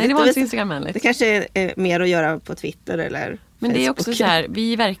Instagramvänligt. Nej, det var inte Instagramvänligt. Det kanske är mer att göra på Twitter eller men Facebook. det är också så här,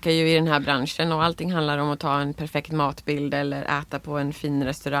 vi verkar ju i den här branschen och allting handlar om att ta en perfekt matbild eller äta på en fin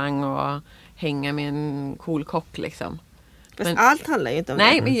restaurang och hänga med en cool kock liksom. Men allt handlar ju inte om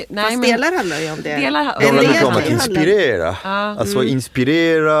det. Fast delar handlar ju om det. Det handlar om att inspirera. Alltså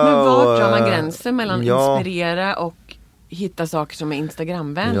inspirera. Men var drar man gränsen mellan inspirera och hitta saker som är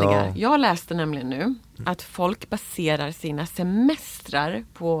Instagramvänliga? Ja. Jag läste nämligen nu att folk baserar sina semestrar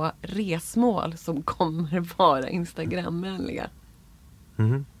på resmål som kommer vara Instagramvänliga.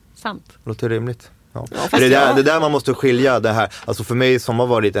 Sant. Låter rimligt. Ja. Det där man måste skilja det här. Alltså för mig som har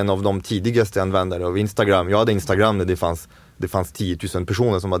varit en av de tidigaste användare av Instagram. Jag hade Instagram när det fanns 10 000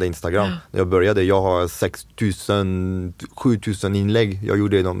 personer som hade Instagram. När jag började, jag har 6 000, 7 000 inlägg. Jag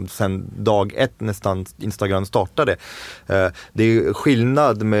gjorde dem sen dag 1 nästan Instagram startade. Det är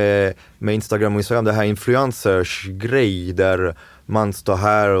skillnad med Instagram och Instagram. Det här influencers grej där man står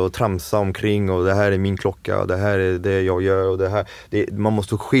här och tramsar omkring och det här är min klocka och det här är det jag gör och det här. Man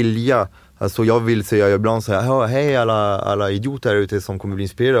måste skilja. Alltså jag vill säga ibland så här, hej alla idioter ute som kommer bli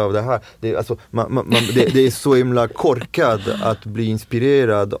inspirerade av det här. Det är så himla korkat att bli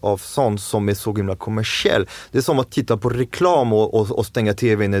inspirerad av sånt som är så himla kommersiell. Det är som att titta på reklam och stänga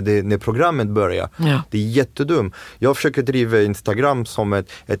tv när programmet börjar. Ja. Det är jättedum. Jag försöker driva Instagram som ett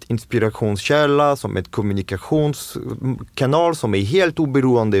inspirationskälla, som ett kommunikationskanal som är helt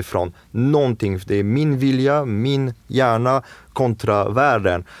oberoende från någonting. Det är min vilja, min hjärna kontra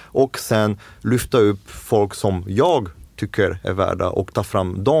världen, och sen lyfta upp folk som jag tycker är värda och ta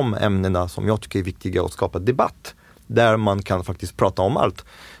fram de ämnena som jag tycker är viktiga och skapa debatt. där man kan faktiskt prata om allt.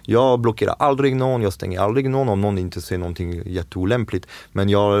 Jag blockerar aldrig någon, jag stänger aldrig någon om någon inte säger någonting jätteolämpligt.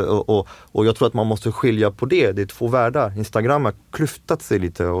 Men och jag tror att man måste skilja på det. Det är 2 världar. Instagram har klyftat sig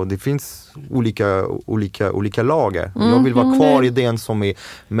lite och det finns olika lager. Jag vill vara kvar i den som är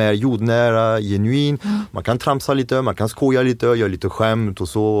mer jordnära, genuin. Man kan tramsa lite, man kan skoja lite, göra lite skämt och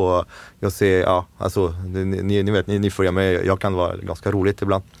så. Jag ser, ni vet, ni följer med, jag kan vara ganska roligt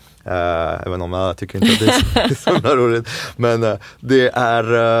ibland. Även om jag tycker inte att det är så roligt. Men det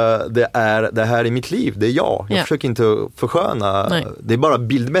här är mitt liv, det är jag försöker inte försköna. Det är bara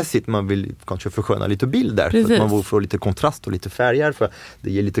bildmässigt man vill kanske försköna lite bilder. För att man vill få lite kontrast och lite färger, för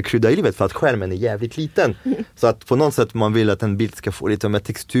det ger lite krydda i livet, för att skärmen är jävligt liten. Så att på något sätt man vill att en bild ska få lite mer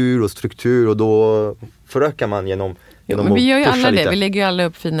textur och struktur, och då förökar man genom men vi gör ju alla det, vi lägger ju alla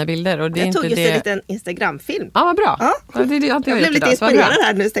upp fina bilder. Och det är jag tog inte just en liten Instagram-film. Ja, vad bra. Ja. Jag blev lite inspirerad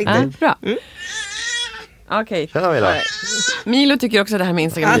här nu, tänkte jag. Bra. Okej. Milo tycker också det här med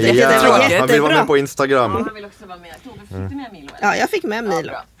Instagram är jättetråkigt. Han vill vara med på Instagram. Ja, han vill också vara med. Fick du med Milo? Ja, jag fick med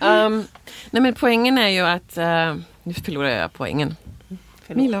Milo. Nej, men poängen är ju att nu förlorar jag poängen.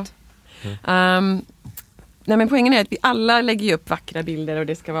 Milo. Nej, men poängen är att vi alla lägger upp vackra bilder och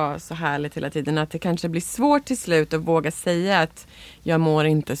det ska vara så härligt hela tiden, att det kanske blir svårt till slut att våga säga att jag mår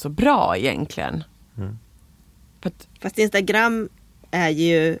inte så bra egentligen. Fast Instagram är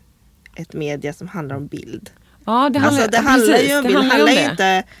ju ett media som handlar om bild. Ja, det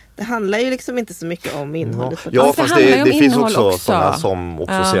handlar ju liksom inte så mycket om innehållet. Ja, fast det finns också sådana som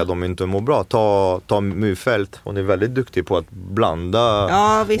också säger att de inte mår bra. Ta Mufelt, hon är väldigt duktig på att blanda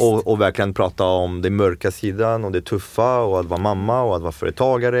och verkligen prata om den mörka sidan och det tuffa, och att vara mamma och att vara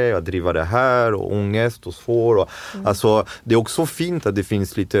företagare och att driva det här och ångest och svår. Alltså, det är också fint att det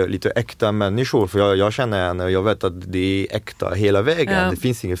finns lite äkta människor, för jag känner henne och jag vet att det är äkta hela vägen. Det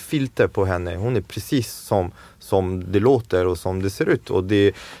finns inget filter på henne. Hon är precis som det låter och som det ser ut, och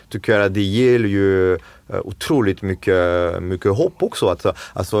det tycker jag att det ger ju otroligt mycket hopp också.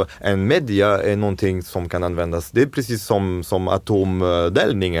 Alltså en media är någonting som kan användas. Det är precis som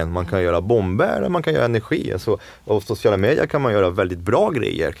atomdelningen. Man kan göra bomber, man kan göra energi. Alltså, och sociala medier kan man göra väldigt bra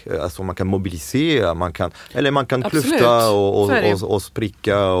grejer. Alltså man kan mobilisera, man kan klyfta och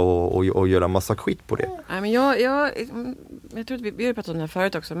spricka och göra massa skit på det. Nej, men jag tror att vi har pratat om det här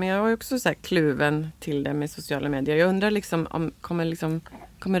förut också, men jag är också så här kluven till det med sociala medier. Jag undrar liksom om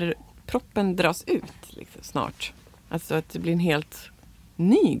kommer proppen dras ut liksom, snart? Alltså att det blir en helt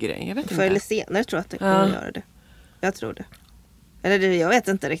ny grej. Jag vet inte. Förr eller senare tror jag att det kommer att göra det. Jag tror det. Eller jag vet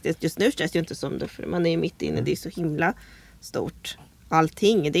inte riktigt. Just nu känns det ju inte som det. För man är ju mitt inne. Det är så himla stort.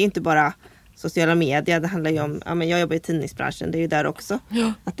 Allting. Det är inte bara sociala medier. Det handlar ju om... Ja, men jag jobbar i tidningsbranschen. Det är ju där också.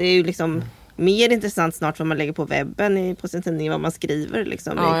 Ja. Att det är ju liksom mer intressant snart vad man lägger på webben på sin tidning. Vad man skriver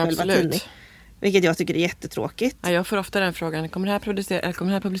liksom i själva tidningen. Vilket jag tycker är jättetråkigt. Ja, jag får ofta den frågan. Kommer det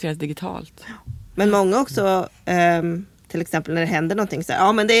här publiceras digitalt? Men många också, till exempel när det händer någonting så här,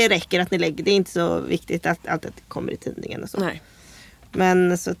 ja men det räcker att ni lägger, det är inte så viktigt att allt det kommer i tidningen och så. Nej.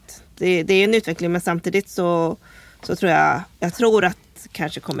 Men så att det är en utveckling, men samtidigt så tror jag tror att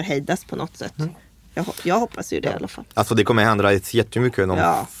kanske kommer hejdas på något sätt. Jag hoppas ju det i alla fall. Alltså det kommer hända jättemycket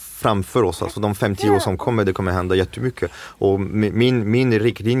framför oss, alltså de 50 år som kommer, det kommer hända jättemycket. Och min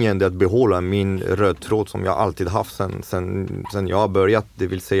riktlinje är att behålla min röd tråd som jag alltid haft sen jag har börjat, det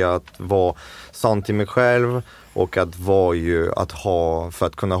vill säga att vara sant i mig själv och att för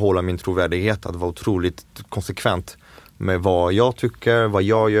att kunna hålla min trovärdighet, att vara otroligt konsekvent med vad jag tycker, vad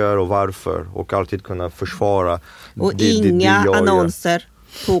jag gör och varför, och alltid kunna försvara och inga annonser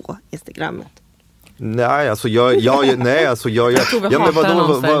på Instagrammet. Nej, alltså jag men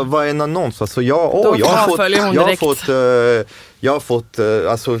vad är en annons? Alltså jag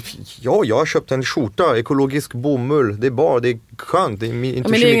har köpt en skjorta, ekologisk bomull. Det är skönt, det är inte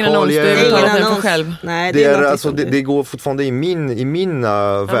kemikalier. Det är ingen annons, själv. Nej, det går fortfarande i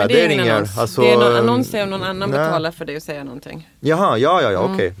mina värderingar. Alltså, det är någon annons om någon annan betalar för det och säger någonting. Jaha,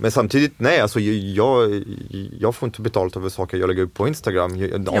 okej. Men samtidigt, alltså jag får inte betalt över saker jag lägger upp på Instagram.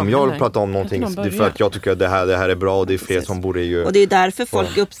 Om jag pratar om någonting, det är för att jag tycker att det här är bra och det är fler som borde ju... Och det är därför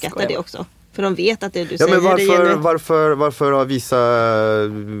folk uppskattar det också. För de vet att det du säger... Men varför har vissa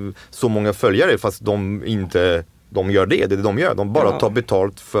så många följare fast de gör det de gör. De bara tar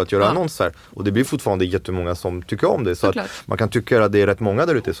betalt för att göra annonser. Och det blir fortfarande jättemånga som tycker om det. Så att man kan tycka att det är rätt många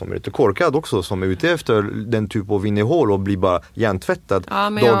där ute som är lite korkad också. Som är ute efter den typ av innehåll och blir bara hjärntvättad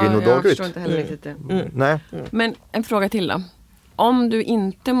dag in och dag ut. Jag förstår inte heller riktigt det. Nej. Men en fråga till då. Om du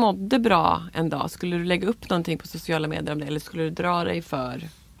inte mådde bra en dag, skulle du lägga upp någonting på sociala medier om det? Eller skulle du dra dig för...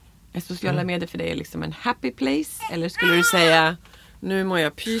 Är sociala medier för dig liksom en happy place? Eller skulle du säga, nu mår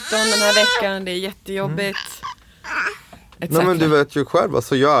jag pyton den här veckan, det är jättejobbigt. Nej, men du vet ju själv,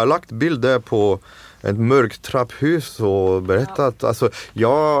 alltså jag har lagt bilder på ett mörkt trapphus och berättat, alltså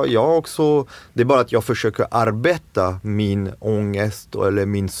jag också, det är bara att jag försöker arbeta min ångest eller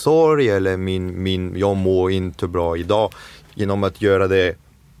min sorg eller min jag mår inte bra idag genom att göra det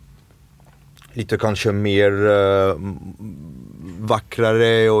lite kanske mer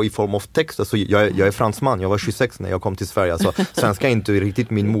vackrare och i form av text. Alltså jag är fransman, jag var 26 när jag kom till Sverige. Alltså, svenska är inte riktigt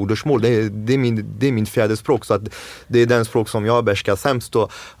min modersmål. Det är min fjärde språk. Så att det är den språk som jag behärskar sämst.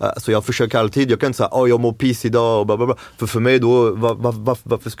 Så jag försöker alltid, jag kan inte säga jag mår piss idag och blablabla. För mig då,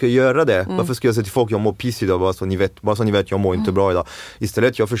 varför ska jag göra det? Varför ska jag säga till folk jag mår piss idag? Bara så ni vet jag mår inte bra idag.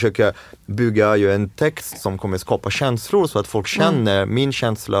 Istället jag försöker bygga en text som kommer skapa känslor så att folk känner min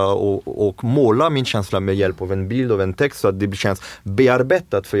känsla och måla min känsla med hjälp av en bild och en text så att det känns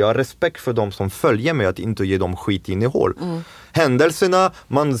bearbetat, för jag har respekt för dem som följer mig, att inte ge dem skitinnehåll. Händelserna,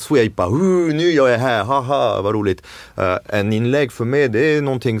 man swipar, nu jag är här, haha, vad roligt. En inlägg för mig, det är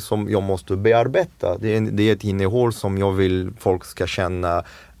någonting som jag måste bearbeta. Det är ett innehåll som jag vill folk ska känna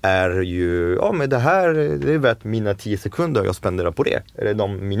är ju, men det är värt mina 10 sekunder jag spenderar på det. Eller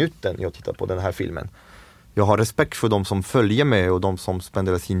de minuten jag tittar på den här filmen. Jag har respekt för de som följer mig och de som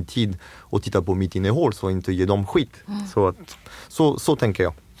spenderar sin tid och tittar på mitt innehåll, så inte ge dem skit. Så tänker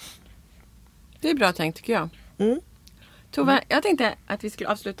jag. Det är bra tänkt tycker jag. Tove, jag tänkte att vi skulle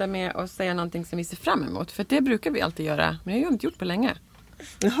avsluta med att säga någonting som vi ser fram emot. För det brukar vi alltid göra, men det har jag inte gjort på länge.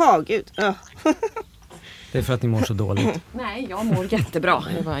 Jaha, gud. Ja. Det är för att ni mår så dåligt. Nej, jag mår jättebra.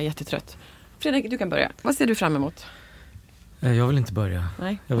 Jag var jättetrött. Fredrik, du kan börja. Vad ser du fram emot? Jag vill inte börja.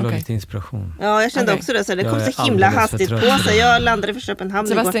 Nej, jag vill ha lite inspiration. Ja, jag kände också det. Så det kom så himla hastigt på sig. Jag landade för Köpenhamn.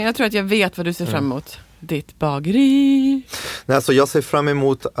 Sebastian, jag tror att jag vet vad du ser fram emot. Ditt bageri. Nej, alltså jag ser fram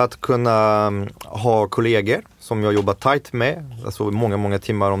emot att kunna ha kollegor som jag jobbar tajt med. Alltså många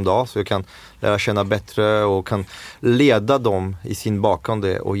timmar om dag. Så jag kan lära känna bättre och kan leda dem i sin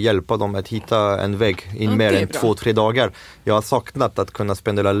bakande och hjälpa dem att hitta en väg in mer än 2-3 dagar. Jag har saknat att kunna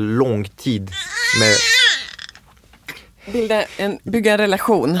spendera lång tid med... Bygga en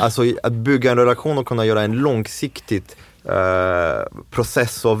relation. Alltså att bygga en relation och kunna göra en långsiktig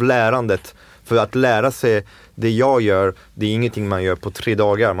process av lärandet. För att lära sig det jag gör, det är ingenting man gör på 3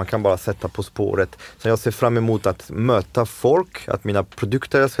 dagar. Man kan bara sätta på spåret. Så jag ser fram emot att möta folk, att mina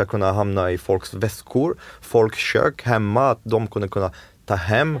produkter ska kunna hamna i folks väskor, folks kök hemma, att de kunna ta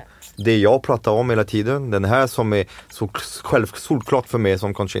hem det jag pratar om hela tiden. Den här som är så solklart för mig,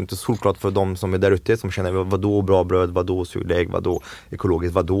 som kanske inte är solklart för de som är där ute, som känner vadå bra bröd, vadå surdeig, vadå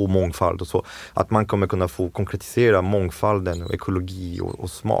ekologiskt, vadå mångfald och så. Att man kommer kunna få konkretisera mångfalden och ekologi och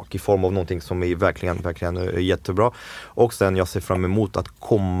smak i form av någonting som är verkligen jättebra. Och sen jag ser fram emot att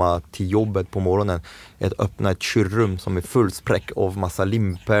komma till jobbet på morgonen, att öppna ett kylrum som är fullspräck av massa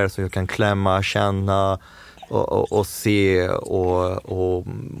limper så jag kan klämma, känna och se och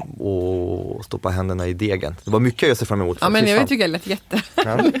stoppa händerna i degen. Det var mycket jag ser fram emot. Ja, men jag tycker det lät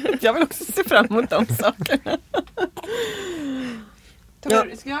Jag vill också se fram emot de sakerna.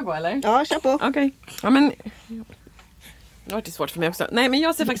 Ska jag gå eller? Ja, kör på. Okej. Ja, men det var svårt för mig också. Nej, men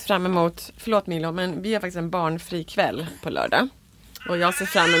jag ser faktiskt fram emot, förlåt Milo, men vi har faktiskt en barnfri kväll på lördag. Och jag ser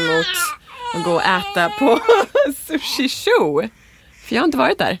fram emot att gå och äta på Sushi Show. För jag har inte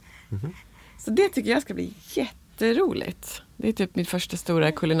varit där. Så det tycker jag ska bli jätteroligt. Det är typ min första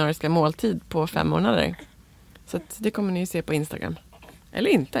stora kulinariska måltid på 5 månader. Så att det kommer ni se på Instagram. Eller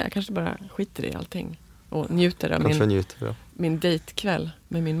inte, jag kanske bara skiter i allting. Och njuter av min dejtkväll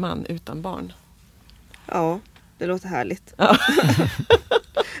med min man utan barn. Ja, det låter härligt. Ja.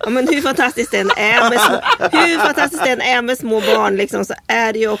 Ja, men hur fantastiskt det än är med små barn liksom, så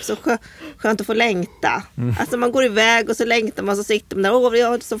är det ju också skönt att få längta. Alltså man går iväg och så längtar man, så sitter man där, det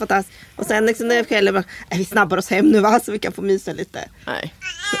är så fantastiskt. Och sen liksom när kvällen bara, vi snabbar oss hem nu va, så vi kan få mysa lite. Nej.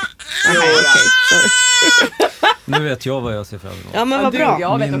 Nu vet jag vad jag ser fram emot. Ja, men vad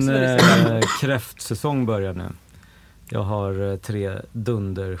bra. Min kräftsäsong börjar nu. Jag har 3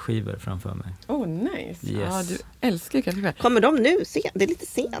 dunderskivor framför mig. Oh, nice. Yes. Ja, du älskar kräftskivor. Kommer de nu sent? Det är lite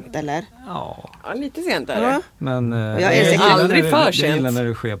sent, eller? Ja, lite sent är det. Ja. Men jag älskar aldrig för sent. Jag gillar när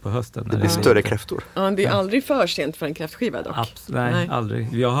det sker på hösten. Det är större kräftor. Ja, det är aldrig för sent för en kräftskiva dock. Nej, aldrig.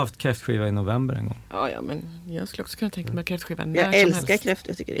 Vi har haft kräftskiva i november en gång. Ja, men jag skulle också kunna tänka mig kräftskiva när jag älskar kräftor,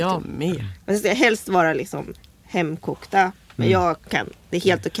 jag tycker det är jag med. Men det ska helst vara liksom hemkokta. Men det är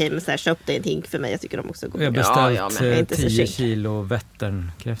helt okej med så här, köp det en hink för mig. Jag tycker de också är goda. Jag har beställt 10 kilo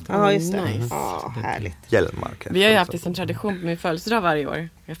vätternkräftor. Ja, just det. Ja, härligt. Hjälmark. Vi har ju haft det som tradition på min födelsedag varje år.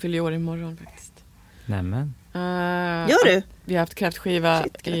 Jag fyller år imorgon faktiskt. Nämen. Gör du? Vi har haft kräftskiva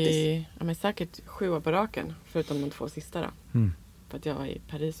i säkert 7 år på raken. Förutom de 2 sista då. För att jag var i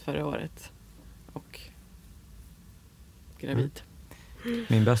Paris förra året. Och gravid.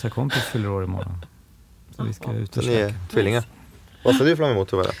 Min bästa kompis fyller år imorgon. Så vi ska ut och Ni är tvillingar. Vad ser du fram emot,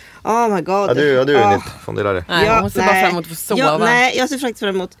 Tove? Oh my god. Ja, du är nytt från det där. Nej, hon ser bara fram emot att få sova. Nej, jag ser faktiskt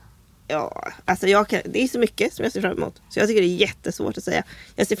fram emot... Ja, alltså det är så mycket som jag ser fram emot. Så jag tycker det är jättesvårt att säga.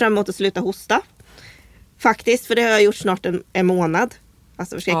 Jag ser fram emot att sluta hosta. Faktiskt, för det har jag gjort snart en månad.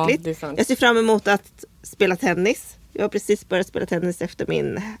 Alltså förskräckligt. Ja, jag ser fram emot att spela tennis. Jag har precis börjat spela tennis efter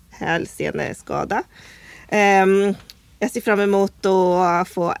min hälseneskada. Jag ser fram emot att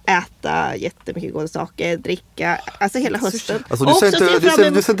få äta jättemycket goda saker, dricka, alltså hela hösten. Alltså du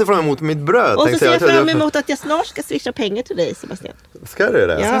ser inte fram emot mitt bröd. Och så ser jag fram emot att jag snart ska swisha pengar till dig, Sebastian. Ska du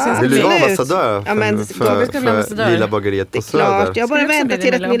det? Ja, vill du vara ambassadör för Lilla bageriet på Söder? Klart. Jag bara väntar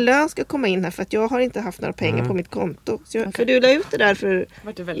till att min lön ska komma in här, för att jag har inte haft några pengar på mitt konto. Så för du la ut det där för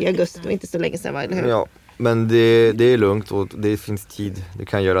i augusti, och inte så länge sedan, eller hur? Ja, men det är lugnt och det finns tid. Du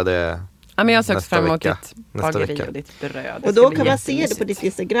kan göra det. Ja, men jag har sökt fram emot ditt bageri och ditt bröd. Och då kan man se det på ditt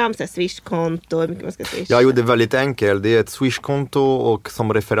Instagram, så här Swish-konto, hur mycket man ska swisha. Jag gjorde det väldigt enkelt. Det är ett Swish-konto och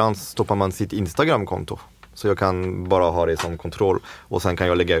som referens stoppar man sitt Instagram-konto. Så jag kan bara ha det som kontroll och sen kan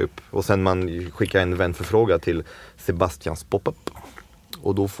jag lägga upp. Och sen man skickar en vänförfråga till Sebastians popup.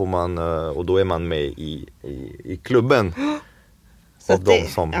 Och då får man, och då är man med i klubben. Så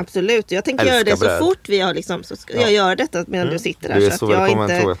absolut, jag tänker göra det så fort vi har liksom, så ska jag göra detta medan du sitter där, så att jag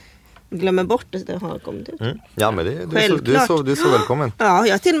inte glömmer bort det. Det har kommit ut. Ja, men du är så välkommen. Ja,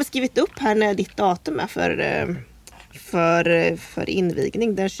 jag har till och med skrivit upp här när ditt datum är för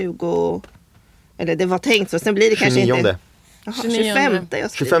invigning den 20, eller det var tänkt så, sen blir det 29. Kanske inte. Jaha,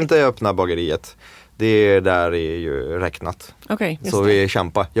 25 jag öppnar bageriet. Det där är ju räknat. Okay, så vi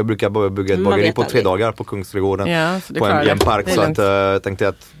kämpar. Jag brukar bara bygga ett bageri på 3 dagar på Kungsträdgården. På en park. Så att jag tänkte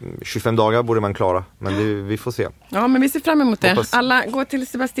att 25 dagar borde man klara. Men vi får se. Ja, men vi ser fram emot det. Hoppas. Alla går till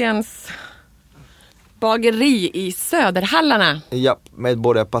Sebastians bageri i Söderhallarna. Ja, med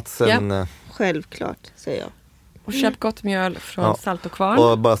borgarplatsen. Ja. Självklart, säger jag. Och köp gott mjöl från Salt och Kvarn.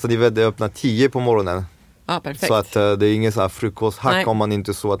 Och bara så ni vet, det öppnar 10 på morgonen. Ja, perfekt. Så att det är ingen så här frukosthack om man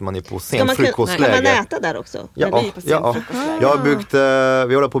inte så att man är på sen frukostläge. Kan man äta där också? Ja.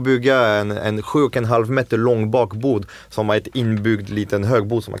 Vi håller på att bygga en 7,5 meter lång bakbord som har ett inbyggd liten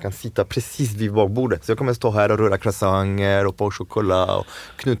högbord som man kan sitta precis vid bakbordet. Så jag kommer stå här och röra croissanter och på choklad och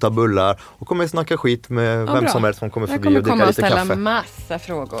knuta bullar och kommer snacka skit med vem som helst som kommer förbi och dricka lite kaffe. Jag kommer ställa massa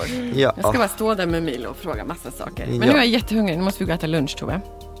frågor. Ja. Jag ska bara stå där med Milo och fråga massa saker. Men nu är jag jättehungrig, nu måste vi gå och äta lunch, Tove.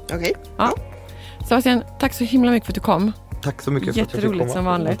 Okej. Ja. Sebastian, tack så himla mycket för att du kom. Tack så mycket för att jag fick komma. Jätteroligt som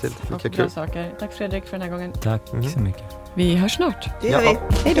vanligt. Lika kul. Saker. Tack Fredrik för den här gången. Tack så mycket. Vi hörs snart. Det gör vi.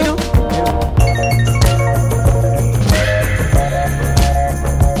 Hej då.